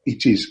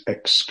 It is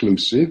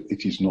exclusive.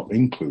 It is not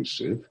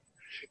inclusive.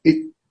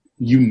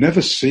 You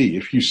never see,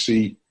 if you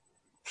see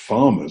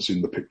farmers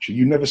in the picture,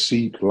 you never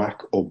see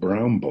black or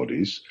brown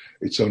bodies.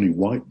 It's only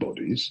white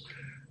bodies.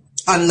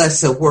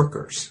 Unless they're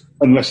workers.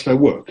 Unless they're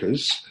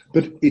workers.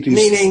 But it is...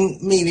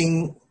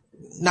 Meaning,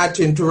 not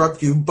to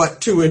interrupt you, but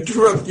to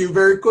interrupt you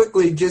very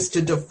quickly, just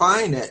to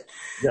define it.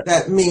 Yeah.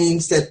 That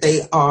means that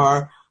they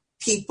are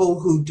people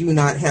who do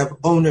not have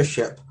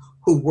ownership,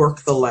 who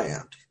work the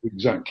land.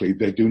 Exactly.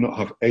 They do not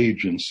have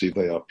agency.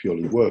 They are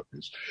purely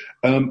workers.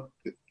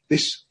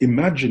 This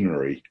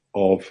imaginary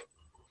of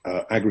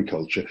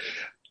agriculture,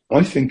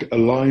 I think,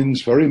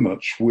 aligns very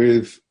much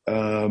with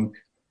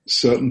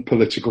certain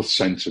political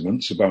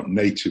sentiments about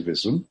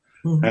nativism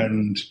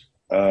and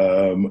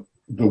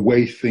the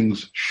way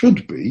things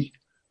should be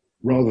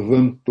rather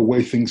than the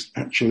way things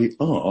actually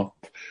are.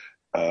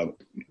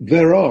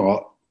 There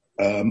are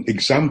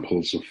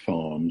examples of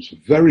farms,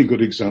 very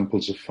good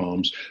examples of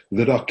farms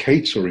that are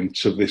catering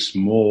to this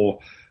more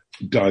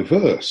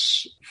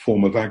diverse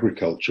form of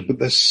agriculture, but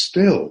there's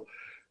still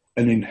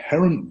an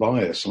inherent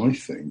bias, I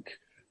think,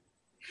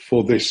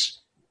 for this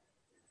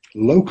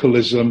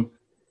localism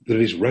that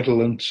is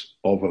redolent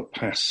of a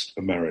past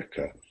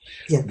America,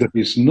 that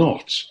is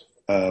not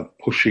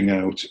pushing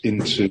out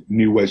into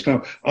new ways.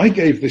 Now, I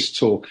gave this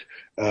talk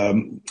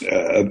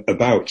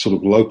about sort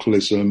of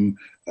localism,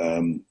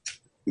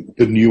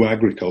 the new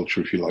agriculture,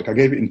 if you like. I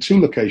gave it in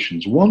two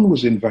locations. One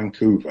was in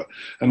Vancouver,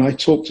 and I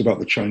talked about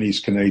the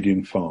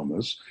Chinese-Canadian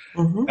farmers.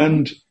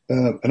 And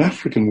an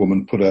African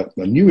woman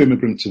a new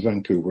immigrant to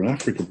Vancouver, an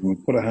African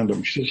woman put her hand up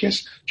and she says,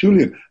 yes,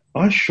 Julian,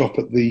 I shop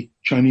at the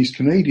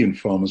Chinese-Canadian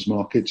farmers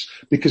markets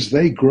because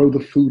they grow the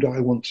food I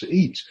want to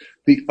eat.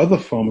 The other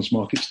farmers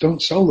markets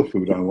don't sell the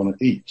food I want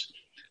to eat.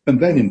 And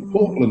then in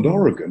Portland,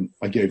 Oregon,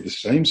 I gave the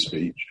same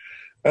speech.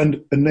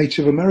 And a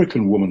Native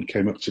American woman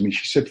came up to me.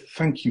 She said,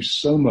 thank you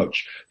so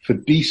much for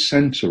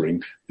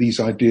decentering these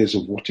ideas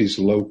of what is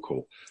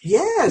local.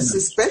 Yes,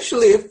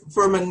 especially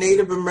from a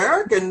Native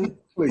American.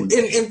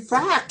 In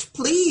fact,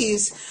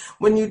 please,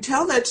 when you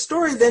tell that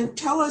story, then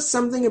tell us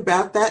something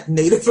about that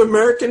Native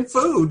American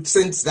food,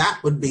 since that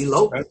would be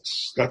local.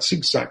 That's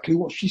exactly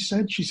what she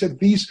said. She said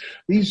these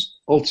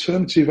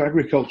alternative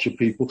agriculture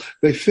people,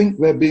 they think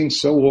they're being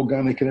so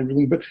organic and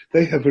everything, but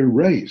they have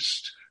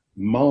erased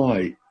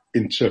my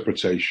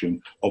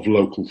interpretation of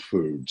local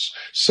foods.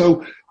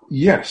 So,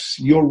 yes,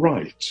 you're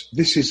right.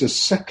 This is a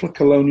settler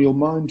colonial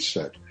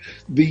mindset.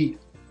 The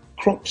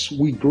crops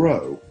we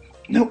grow,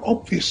 now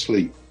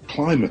obviously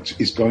climate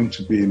is going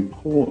to be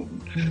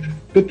important,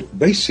 but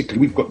basically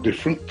we've got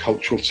different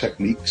cultural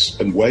techniques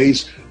and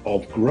ways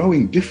of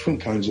growing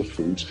different kinds of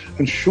foods,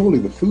 and surely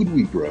the food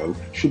we grow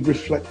should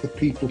reflect the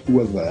people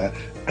who are there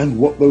and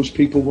what those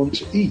people want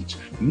to eat,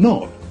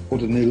 not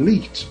what an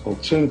elite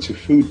alternative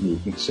food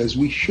movement says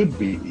we should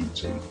be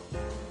eating.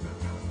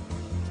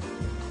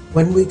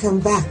 When we come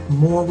back,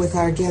 more with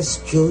our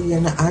guest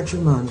Julian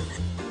Agyeman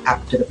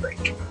after the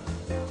break.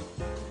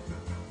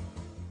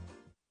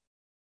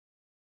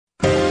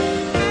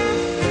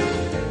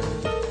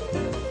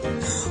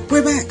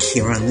 We're back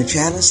here on the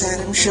Janice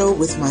Adams Show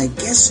with my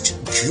guest,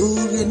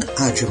 Julian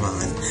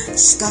Agyeman,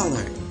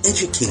 scholar,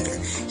 educator.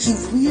 He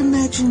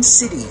reimagines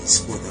cities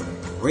for the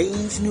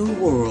brave new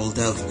world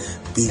of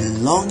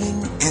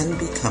belonging and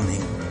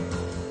becoming.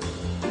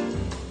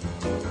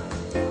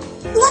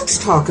 let's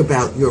talk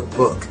about your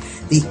book,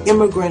 The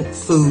Immigrant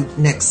Food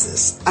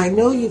Nexus. I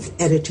know you've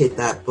edited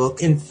that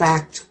book. In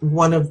fact,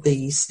 one of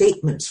the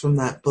statements from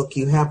that book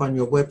you have on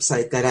your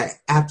website that I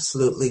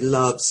absolutely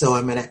love, so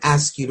I'm going to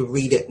ask you to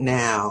read it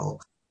now.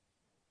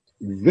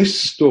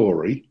 This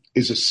story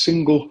is a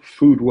single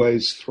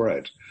foodways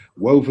thread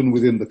woven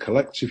within the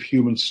collective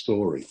human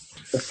story,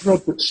 a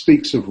thread that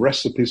speaks of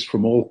recipes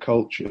from all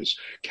cultures,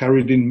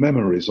 carried in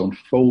memories on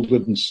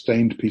folded and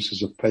stained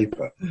pieces of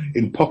paper,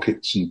 in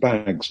pockets and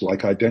bags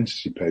like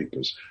identity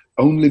papers,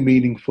 only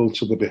meaningful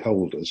to the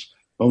beholders,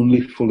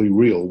 only fully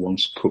real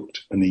once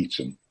cooked and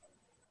eaten.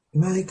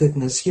 My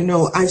goodness,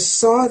 I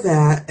saw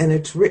that and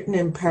it's written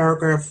in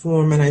paragraph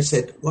form and I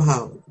said,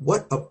 wow,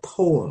 what a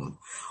poem,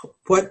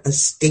 what a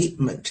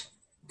statement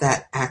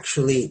that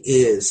actually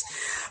is.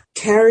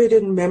 Carried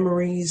in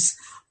memories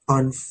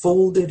on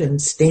folded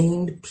and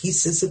stained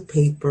pieces of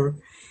paper,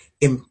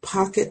 in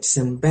pockets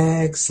and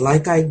bags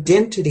like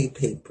identity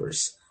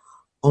papers,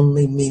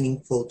 only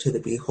meaningful to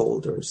the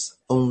beholders,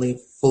 only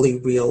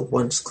fully real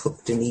once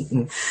cooked and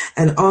eaten.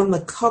 And on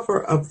the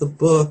cover of the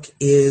book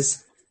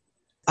is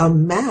a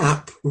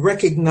map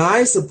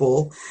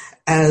recognizable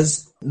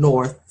as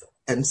North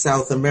and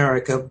South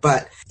America,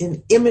 but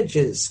in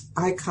images,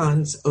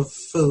 icons of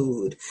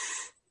food.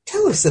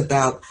 Tell us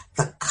about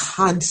the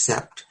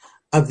concept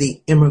of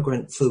the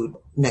immigrant food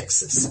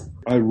nexus.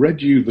 I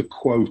read you the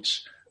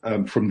quote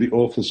from the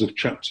authors of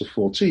Chapter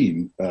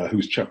 14,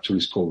 whose chapter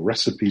is called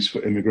Recipes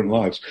for Immigrant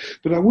Lives.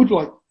 But I would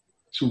like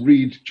to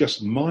read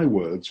just my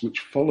words,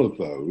 which follow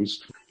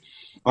those.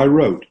 I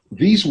wrote,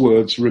 "These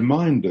words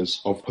remind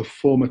us of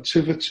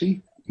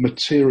performativity,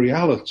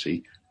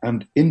 materiality,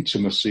 and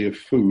intimacy of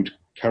food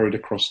carried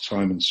across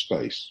time and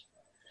space.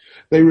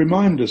 They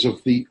remind us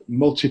of the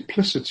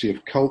multiplicity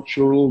of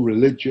cultural,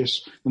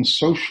 religious, and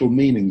social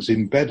meanings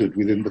embedded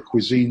within the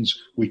cuisines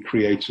we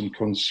create and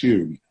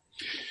consume.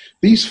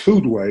 These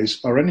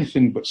foodways are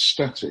anything but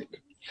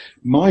static.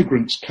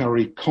 Migrants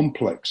carry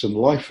complex and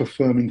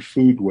life-affirming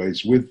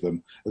foodways with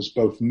them as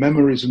both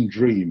memories and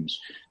dreams,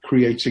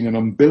 creating an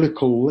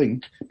umbilical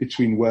link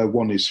between where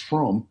one is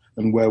from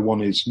and where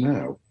one is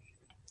now."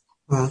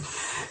 Well,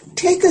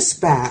 take us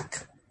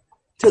back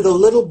to the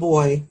little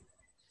boy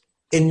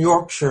in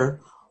Yorkshire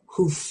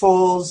who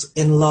falls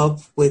in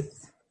love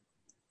with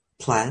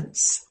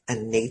plants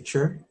and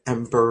nature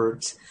and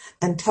birds,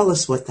 and tell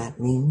us what that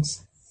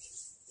means.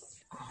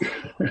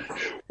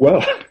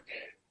 Well,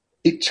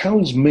 it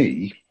tells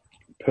me,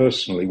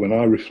 personally, when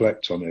I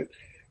reflect on it,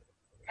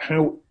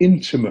 how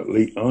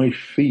intimately I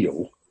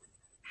feel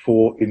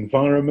for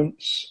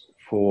environments,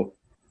 for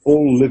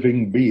all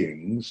living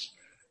beings,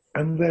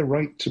 and their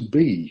right to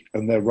be,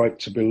 and their right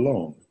to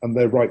belong, and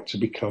their right to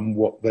become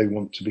what they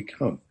want to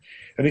become.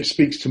 And it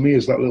speaks to me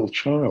as that little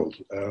child.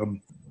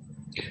 Can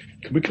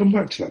we come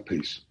back to that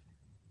piece?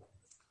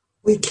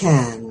 We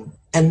can.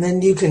 And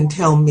then you can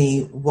tell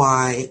me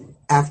why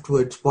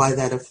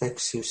that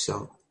affects you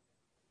so.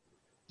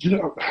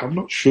 I'm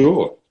not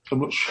sure. I'm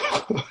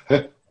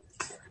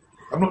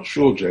not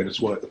sure, Jane, as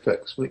why it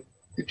affects me.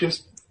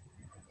 There's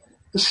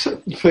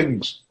certain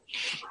things,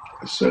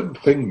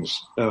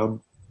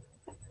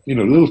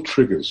 little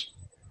triggers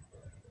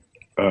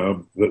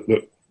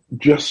that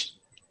just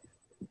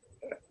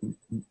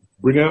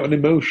bring out an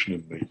emotion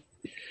in me.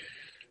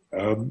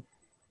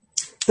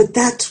 But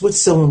that's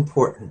what's so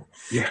important.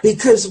 Yeah.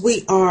 Because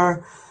we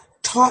are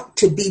taught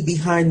to be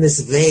behind this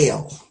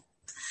veil.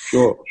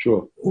 Sure.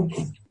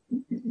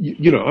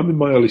 I'm in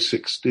my early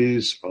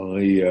 60s.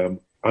 I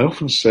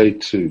often say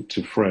to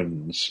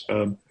friends,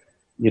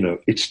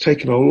 it's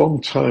taken a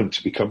long time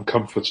to become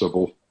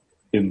comfortable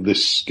in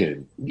this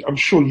skin. I'm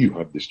sure you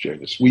have this,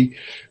 Janice. We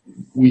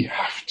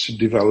have to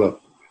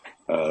develop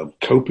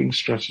coping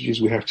strategies.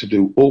 We have to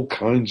do all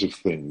kinds of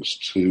things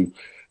to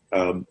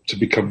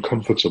become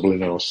comfortable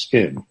in our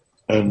skin.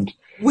 And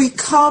we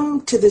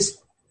come to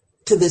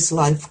this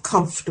life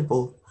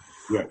comfortable.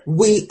 Yeah.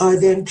 We are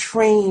then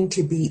trained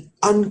to be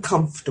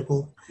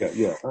uncomfortable.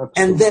 Yeah, absolutely.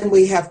 And then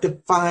we have to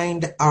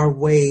find our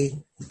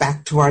way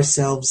back to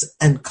ourselves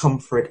and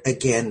comfort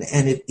again.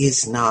 And it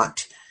is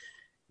not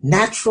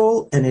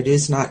natural and it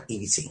is not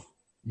easy.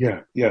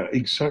 Yeah,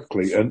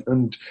 exactly.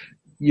 And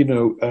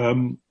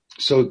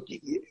so,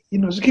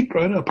 as a kid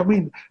growing up, I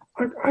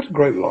had a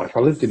great life.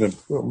 I lived in a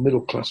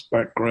middle-class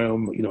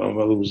background. My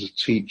mother was a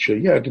teacher.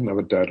 Yeah, I didn't have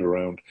a dad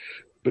around.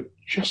 But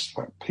just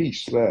that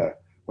piece there,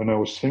 when I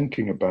was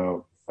thinking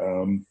about,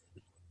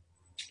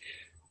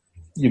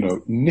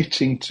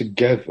 knitting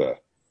together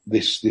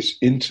this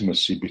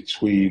intimacy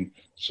between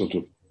sort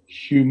of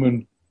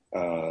human,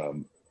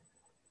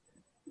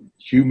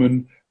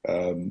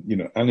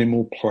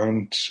 animal,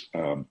 plant,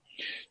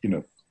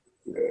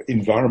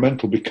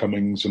 environmental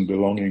becomings and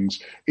belongings,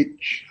 it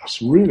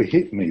just really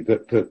hit me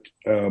that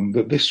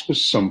this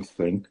was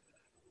something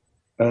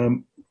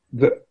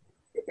that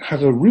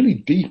had a really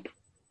deep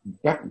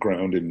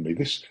background in me.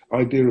 This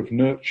idea of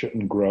nurture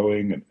and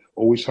growing and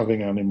always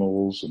having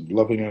animals and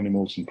loving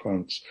animals and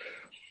plants.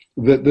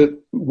 that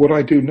what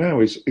I do now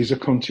is a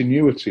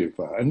continuity of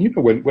that. And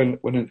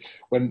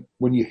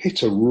when you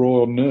hit a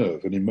raw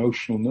nerve, an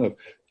emotional nerve,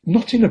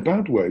 not in a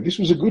bad way, this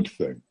was a good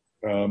thing,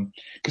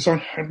 because I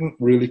hadn't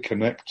really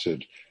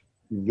connected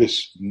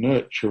this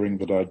nurturing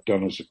that I'd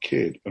done as a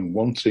kid and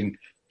wanting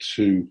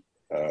to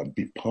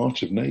be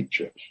part of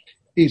nature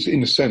is,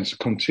 in a sense, a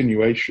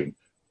continuation,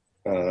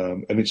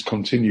 and it's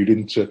continued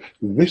into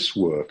this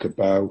work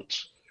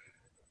about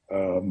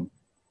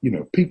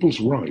people's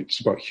rights,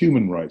 about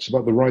human rights,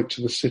 about the right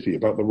to the city,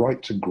 about the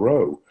right to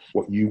grow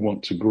what you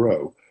want to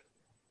grow,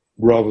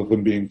 rather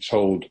than being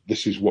told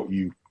this is what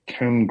you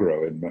can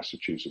grow in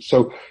Massachusetts.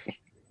 So,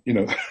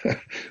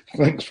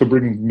 thanks for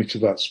bringing me to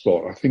that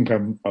spot. I think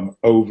I'm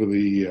over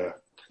the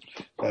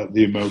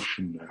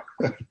emotion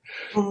now.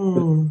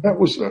 That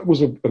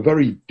was a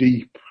very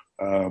deep,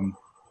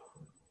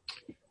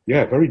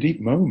 very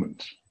deep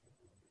moment.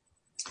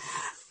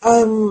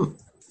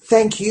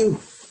 Thank you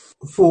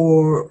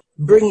for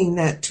bringing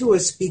that to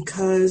us,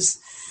 because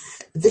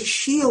the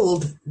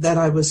shield that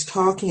I was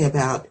talking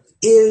about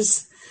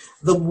is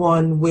the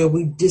one where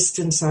we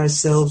distance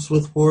ourselves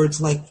with words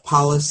like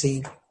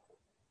policy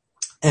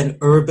and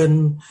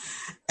urban,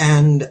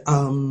 and,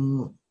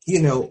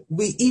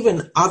 we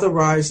even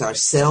otherize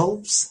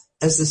ourselves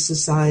as a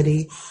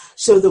society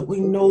so that we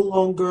no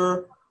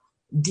longer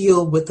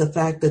deal with the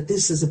fact that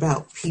this is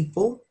about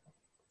people.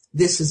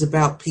 This is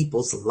about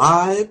people's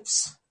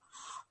lives.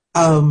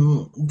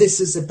 This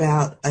is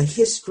about a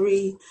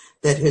history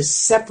that has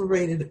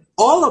separated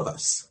all of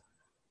us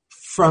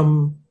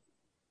from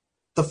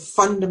the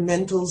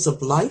fundamentals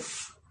of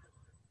life,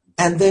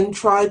 and then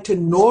tried to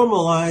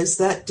normalize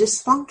that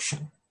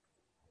dysfunction.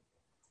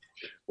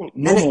 Well,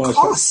 and it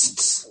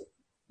costs.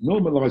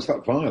 Normalize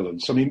that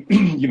violence. I mean,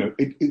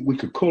 we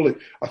could call it,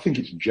 I think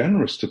it's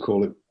generous to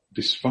call it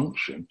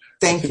dysfunction.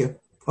 Thank you.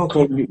 Okay.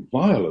 Calling it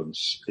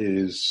violence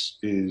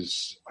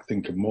is I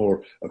think a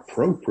more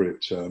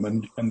appropriate term,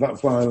 and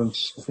that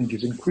violence I think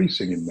is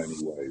increasing in many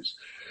ways.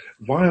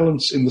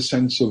 Violence in the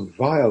sense of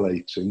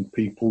violating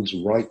people's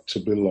right to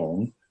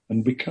belong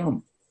and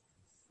become.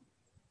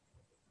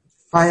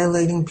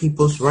 Violating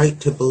people's right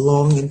to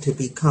belong and to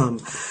become.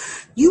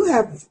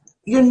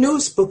 Your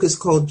newest book is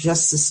called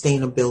Just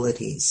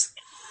Sustainabilities.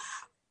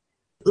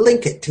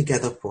 Link it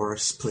together for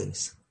us,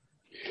 please.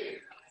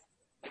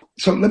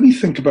 So let me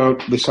think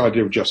about this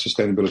idea of just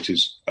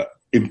sustainabilities,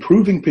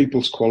 improving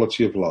people's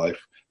quality of life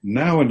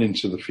now and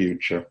into the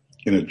future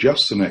in a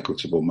just and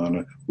equitable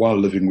manner while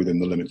living within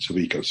the limits of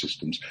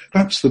ecosystems.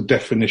 That's the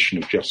definition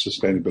of just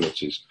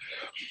sustainabilities.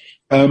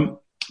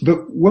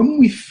 But when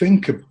we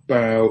think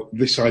about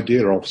this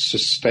idea of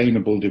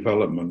sustainable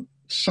development,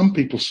 some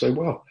people say,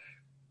 well,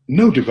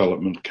 no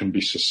development can be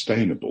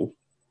sustainable.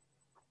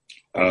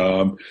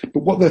 But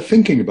what they're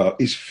thinking about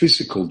is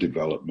physical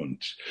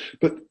development.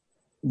 But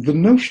the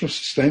notion of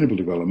sustainable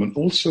development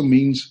also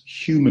means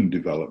human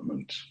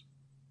development.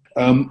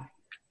 And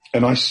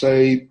I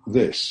say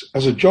this,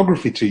 as a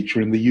geography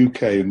teacher in the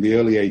UK in the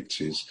early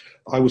 80s,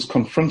 I was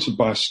confronted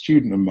by a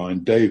student of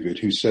mine, David,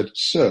 who said,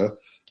 "Sir,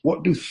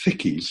 what do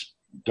thickies,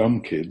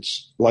 dumb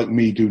kids, like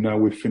me do now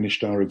we've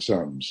finished our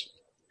exams?"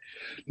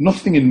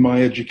 Nothing in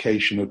my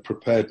education had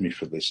prepared me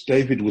for this.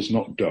 David was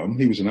not dumb.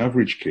 He was an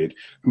average kid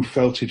who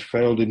felt he'd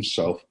failed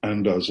himself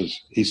and us as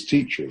his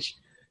teachers.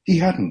 He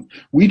hadn't.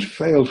 We'd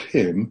failed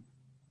him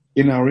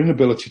in our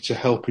inability to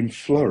help him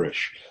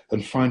flourish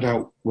and find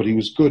out what he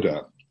was good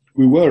at.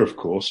 We were, of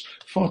course,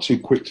 far too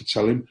quick to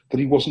tell him that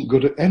he wasn't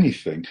good at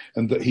anything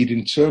and that he'd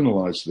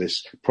internalized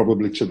this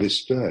probably to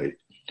this day.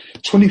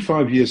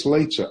 25 years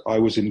later, I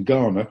was in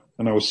Ghana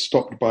and I was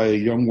stopped by a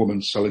young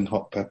woman selling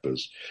hot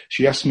peppers.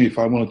 She asked me if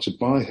I wanted to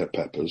buy her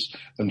peppers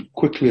and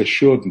quickly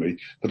assured me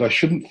that I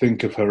shouldn't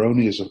think of her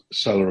only as a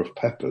seller of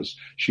peppers.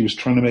 She was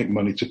trying to make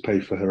money to pay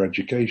for her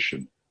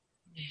education.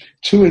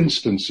 Two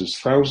instances,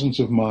 thousands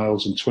of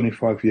miles and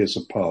 25 years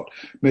apart,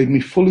 made me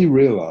fully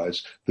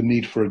realize the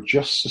need for a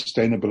just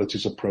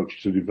sustainability's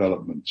approach to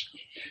development.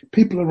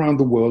 People around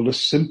the world are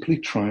simply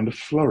trying to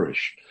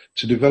flourish,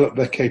 to develop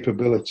their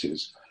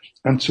capabilities,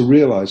 and to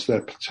realize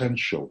their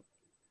potential.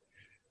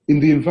 In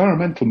the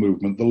environmental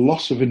movement, the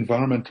loss of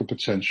environmental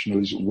potential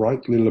is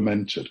rightly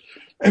lamented.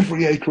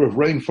 Every acre of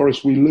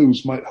rainforest we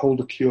lose might hold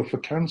a cure for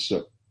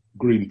cancer,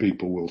 green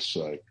people will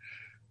say.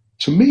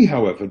 To me,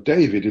 however,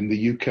 David in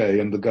the UK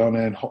and the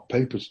Ghanaian hot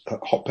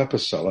pepper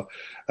seller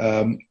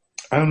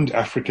and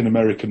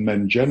African-American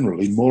men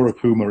generally, more of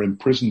whom are in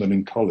prison than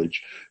in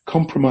college,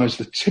 comprise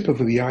the tip of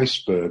the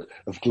iceberg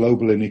of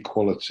global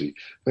inequality.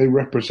 They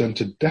represent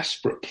a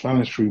desperate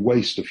planetary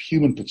waste of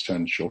human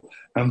potential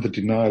and the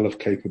denial of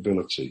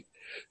capability.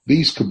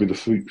 These could be the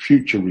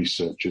future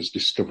researchers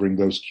discovering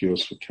those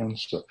cures for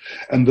cancer.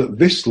 And that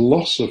this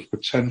loss of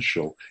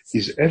potential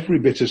is every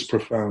bit as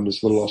profound as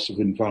the loss of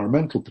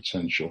environmental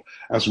potential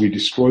as we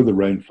destroy the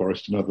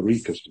rainforest and other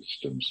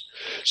ecosystems.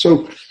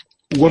 So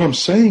what I'm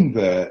saying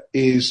there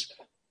is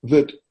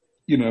that,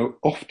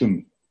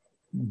 often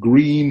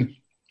green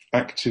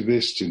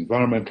activists,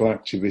 environmental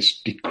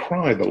activists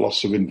decry the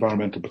loss of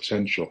environmental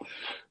potential.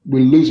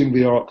 We're losing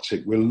the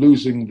Arctic, we're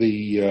losing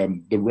the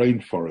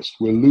rainforest,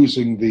 we're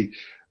losing the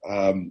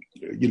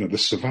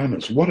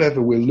savannas,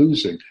 whatever we're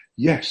losing.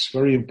 Yes,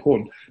 very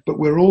important. But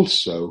we're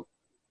also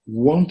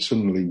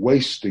wantonly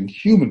wasting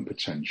human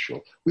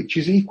potential, which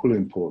is equally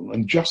important.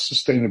 And just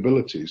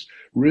sustainability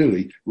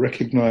really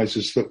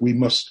recognizes that we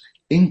must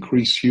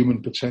increase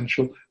human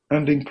potential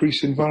and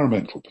increase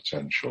environmental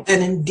potential.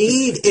 And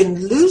indeed,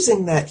 in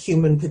losing that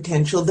human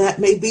potential, that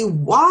may be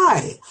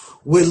why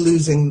we're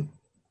losing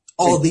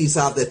all these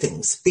other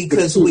things,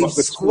 because we've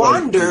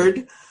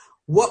squandered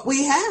what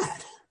we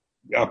had.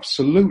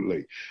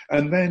 Absolutely.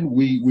 And then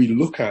we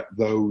look at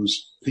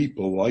those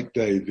people like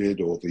David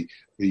or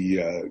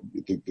the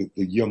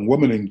young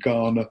woman in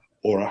Ghana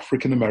or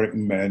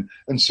African-American men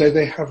and say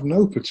they have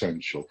no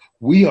potential.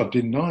 We are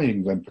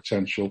denying them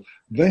potential.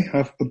 They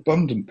have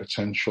abundant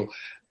potential.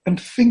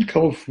 And think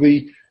of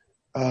think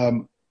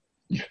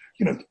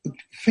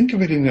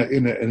of it in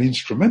an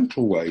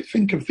instrumental way.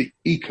 Think of the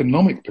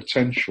economic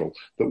potential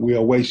that we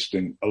are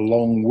wasting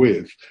along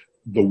with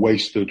the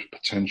wasted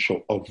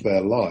potential of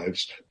their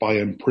lives by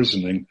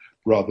imprisoning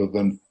rather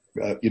than,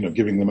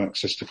 giving them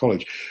access to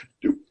college.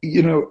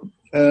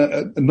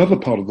 Another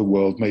part of the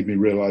world made me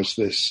realize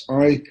this.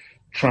 I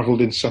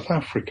traveled in South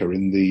Africa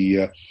in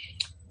the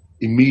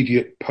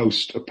immediate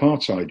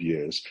post-apartheid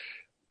years.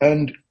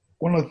 And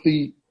one of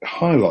the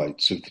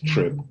highlights of the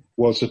trip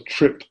was a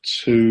trip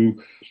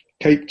to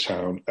Cape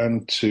Town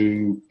and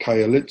to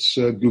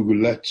Khayelitsha,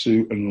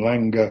 Gugulethu and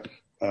Langa,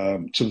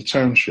 to the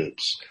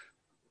townships.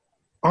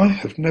 I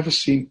have never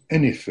seen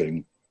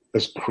anything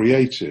as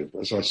creative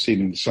as I've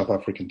seen in the South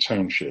African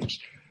townships.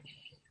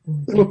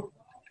 There were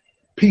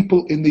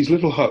people in these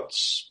little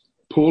huts,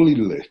 poorly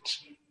lit,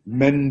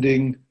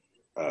 mending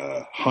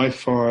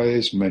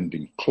hi-fis,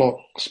 mending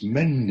clocks,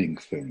 mending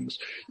things.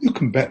 You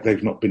can bet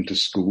they've not been to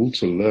school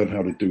to learn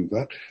how to do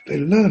that. They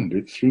learned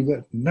it through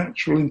their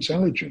natural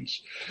intelligence.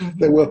 Mm-hmm.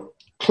 There were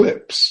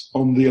clips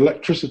on the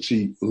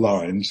electricity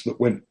lines that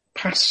went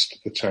past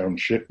the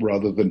township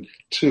rather than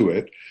to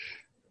it,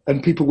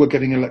 and people were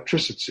getting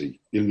electricity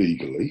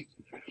illegally.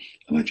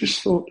 And I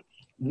just thought,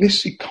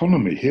 this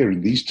economy here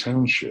in these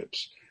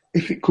townships,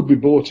 if it could be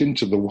brought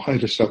into the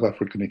wider South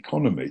African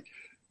economy,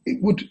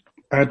 it would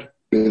add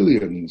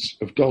billions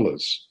of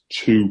dollars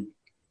to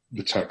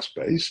the tax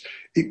base.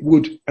 It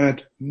would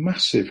add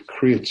massive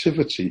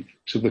creativity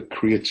to the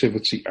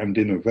creativity and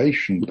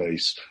innovation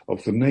base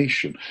of the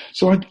nation.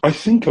 So I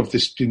think of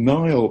this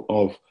denial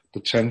of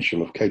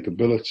potential, of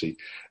capability,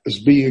 as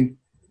being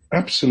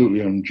absolutely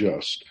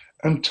unjust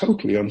and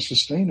totally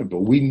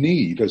unsustainable. We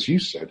need, as you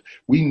said,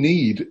 we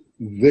need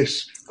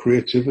this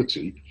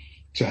creativity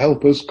to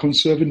help us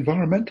conserve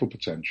environmental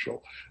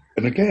potential.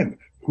 And again,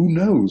 who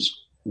knows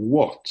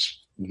what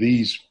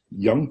these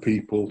young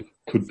people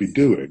could be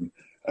doing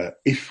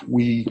if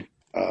we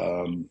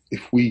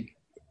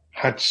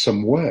had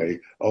some way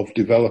of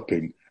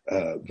developing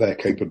their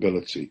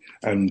capability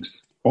and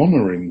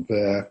honouring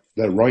their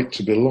right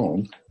to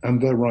belong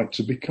and their right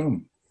to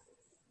become.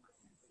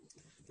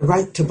 The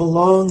right to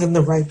belong and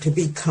the right to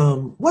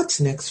become.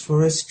 What's next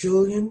for us,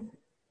 Julian?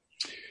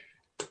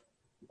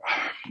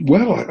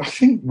 Well, I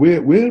think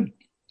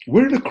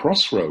we're at a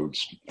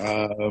crossroads.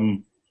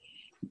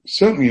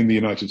 Certainly in the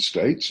United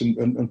States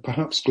and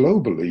perhaps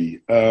globally.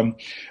 And,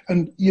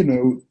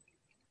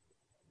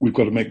 we've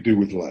got to make do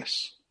with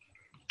less.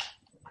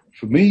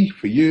 For me,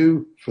 for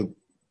you, for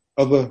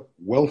other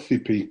wealthy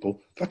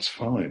people, that's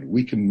fine.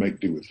 We can make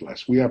do with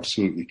less. We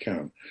absolutely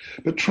can.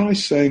 But try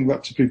saying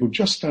that to people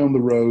just down the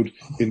road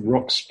in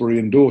Roxbury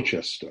and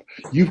Dorchester.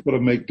 You've got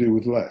to make do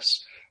with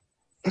less.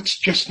 That's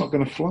just not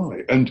going to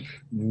fly. And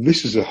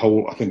this is a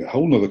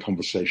whole nother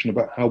conversation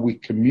about how we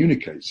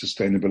communicate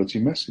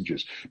sustainability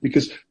messages,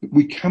 because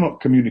we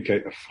cannot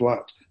communicate a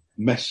flat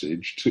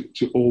message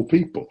to all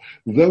people.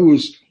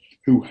 Those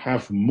who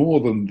have more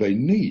than they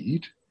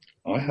need,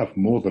 I have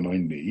more than I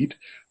need,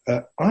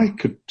 I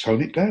could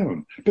tone it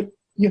down. But,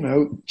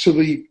 to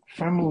the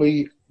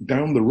family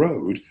down the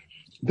road,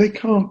 they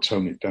can't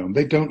tone it down.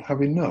 They don't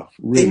have enough.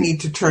 Really. They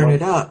need to turn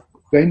it up.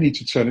 They need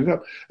to turn it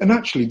up. And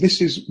actually,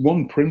 this is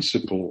one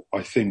principle,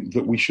 I think,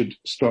 that we should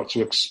start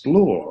to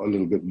explore a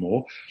little bit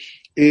more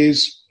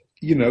is,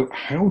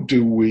 how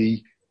do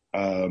we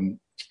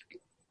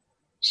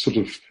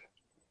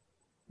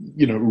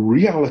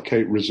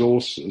reallocate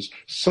resources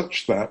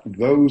such that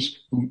those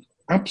who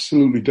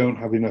absolutely don't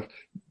have enough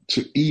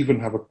to even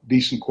have a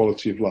decent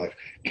quality of life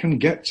can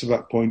get to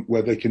that point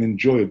where they can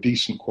enjoy a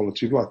decent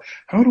quality of life?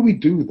 How do we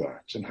do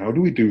that? And how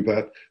do we do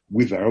that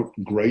without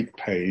great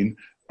pain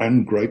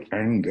and great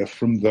anger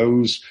from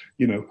those,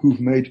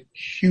 who've made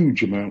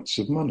huge amounts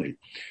of money?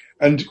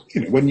 And,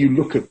 when you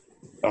look at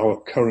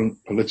our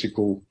current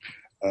political,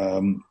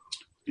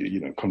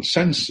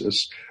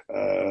 consensus,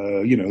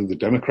 the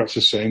Democrats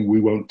are saying we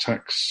won't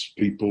tax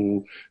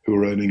people who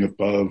are earning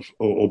above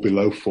or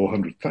below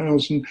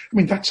 400,000. I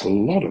mean, that's a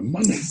lot of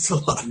money. It's a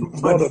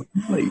lot of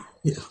money.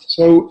 Yeah.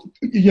 So,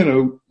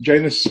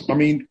 Janice, I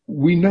mean,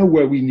 we know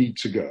where we need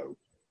to go.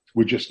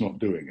 We're just not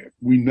doing it.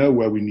 We know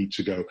where we need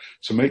to go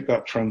to make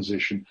that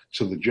transition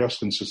to the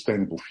just and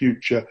sustainable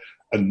future,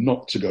 and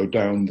not to go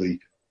down the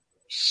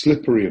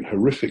slippery and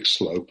horrific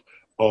slope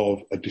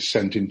of a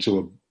descent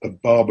into a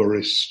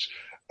barbarist,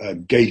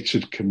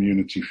 gated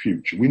community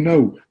future. We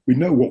know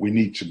what we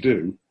need to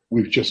do.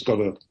 We've just got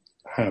to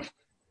have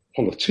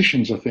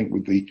politicians, I think,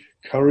 with the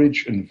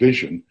courage and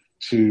vision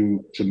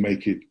to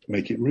make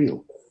it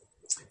real.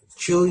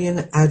 Julian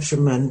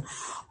Agyeman,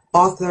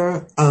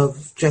 author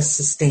of Just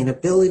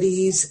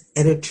Sustainabilities,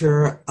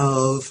 editor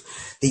of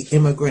the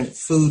Immigrant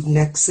Food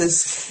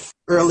Nexus.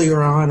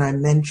 Earlier on, I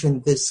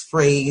mentioned this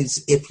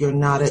phrase, if you're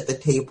not at the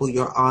table,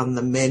 you're on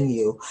the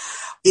menu.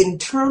 In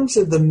terms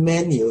of the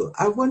menu,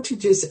 I want to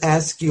just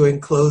ask you in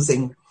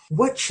closing,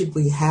 what should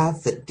we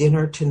have for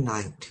dinner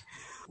tonight?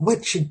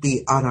 What should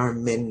be on our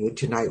menu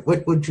tonight?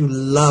 What would you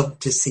love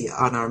to see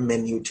on our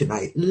menu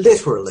tonight?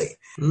 Literally.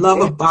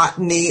 Love of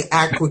botany,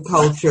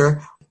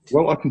 aquaculture.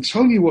 Well, I can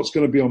tell you what's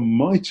going to be on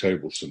my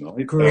table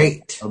tonight.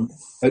 Great.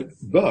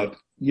 But,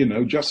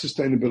 Just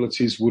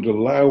Sustainabilities would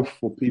allow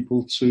for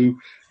people to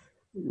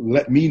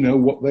let me know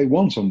what they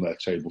want on their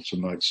table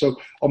tonight. So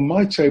on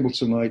my table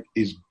tonight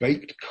is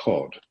baked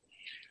cod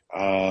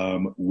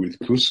with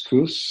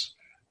couscous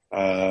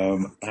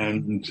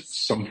and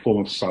some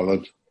form of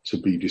salad to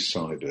be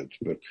decided.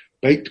 But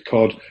baked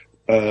cod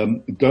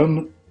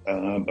done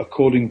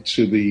according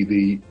to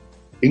the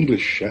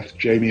English chef,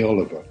 Jamie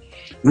Oliver.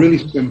 Really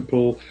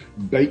simple,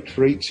 baked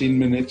for 18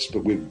 minutes,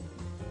 but with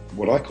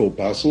what I call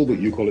basil, but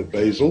you call it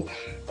basil,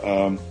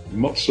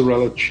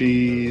 mozzarella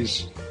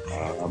cheese,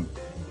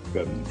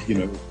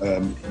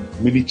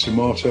 mini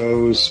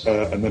tomatoes,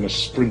 and then a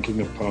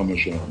sprinkling of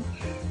Parmesan.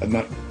 And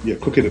that,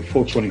 cook it at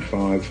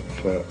 425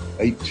 for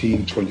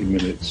 18, 20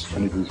 minutes,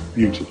 and it is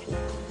beautiful.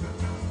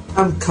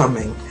 I'm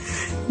coming.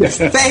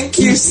 Thank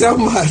you so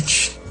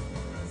much.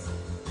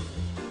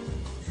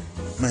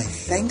 My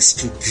thanks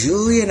to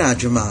Julian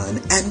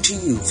Agyeman and to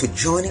you for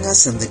joining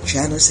us on the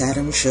Janice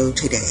Adams Show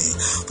today.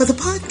 For the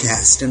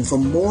podcast and for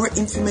more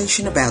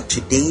information about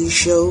today's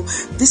show,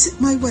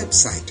 visit my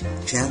website,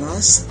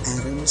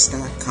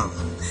 janiceadams.com.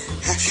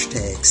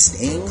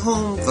 #staying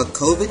home for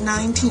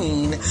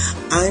COVID-19.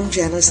 I'm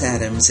Janice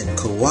Adams in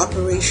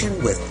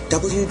cooperation with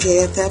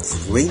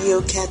WJFF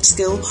Radio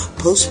Catskill,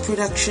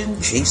 post-production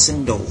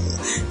Jason Dole.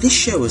 This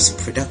show is a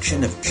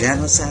production of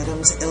Janice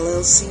Adams,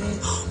 LLC,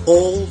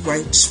 all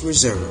rights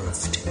reserved.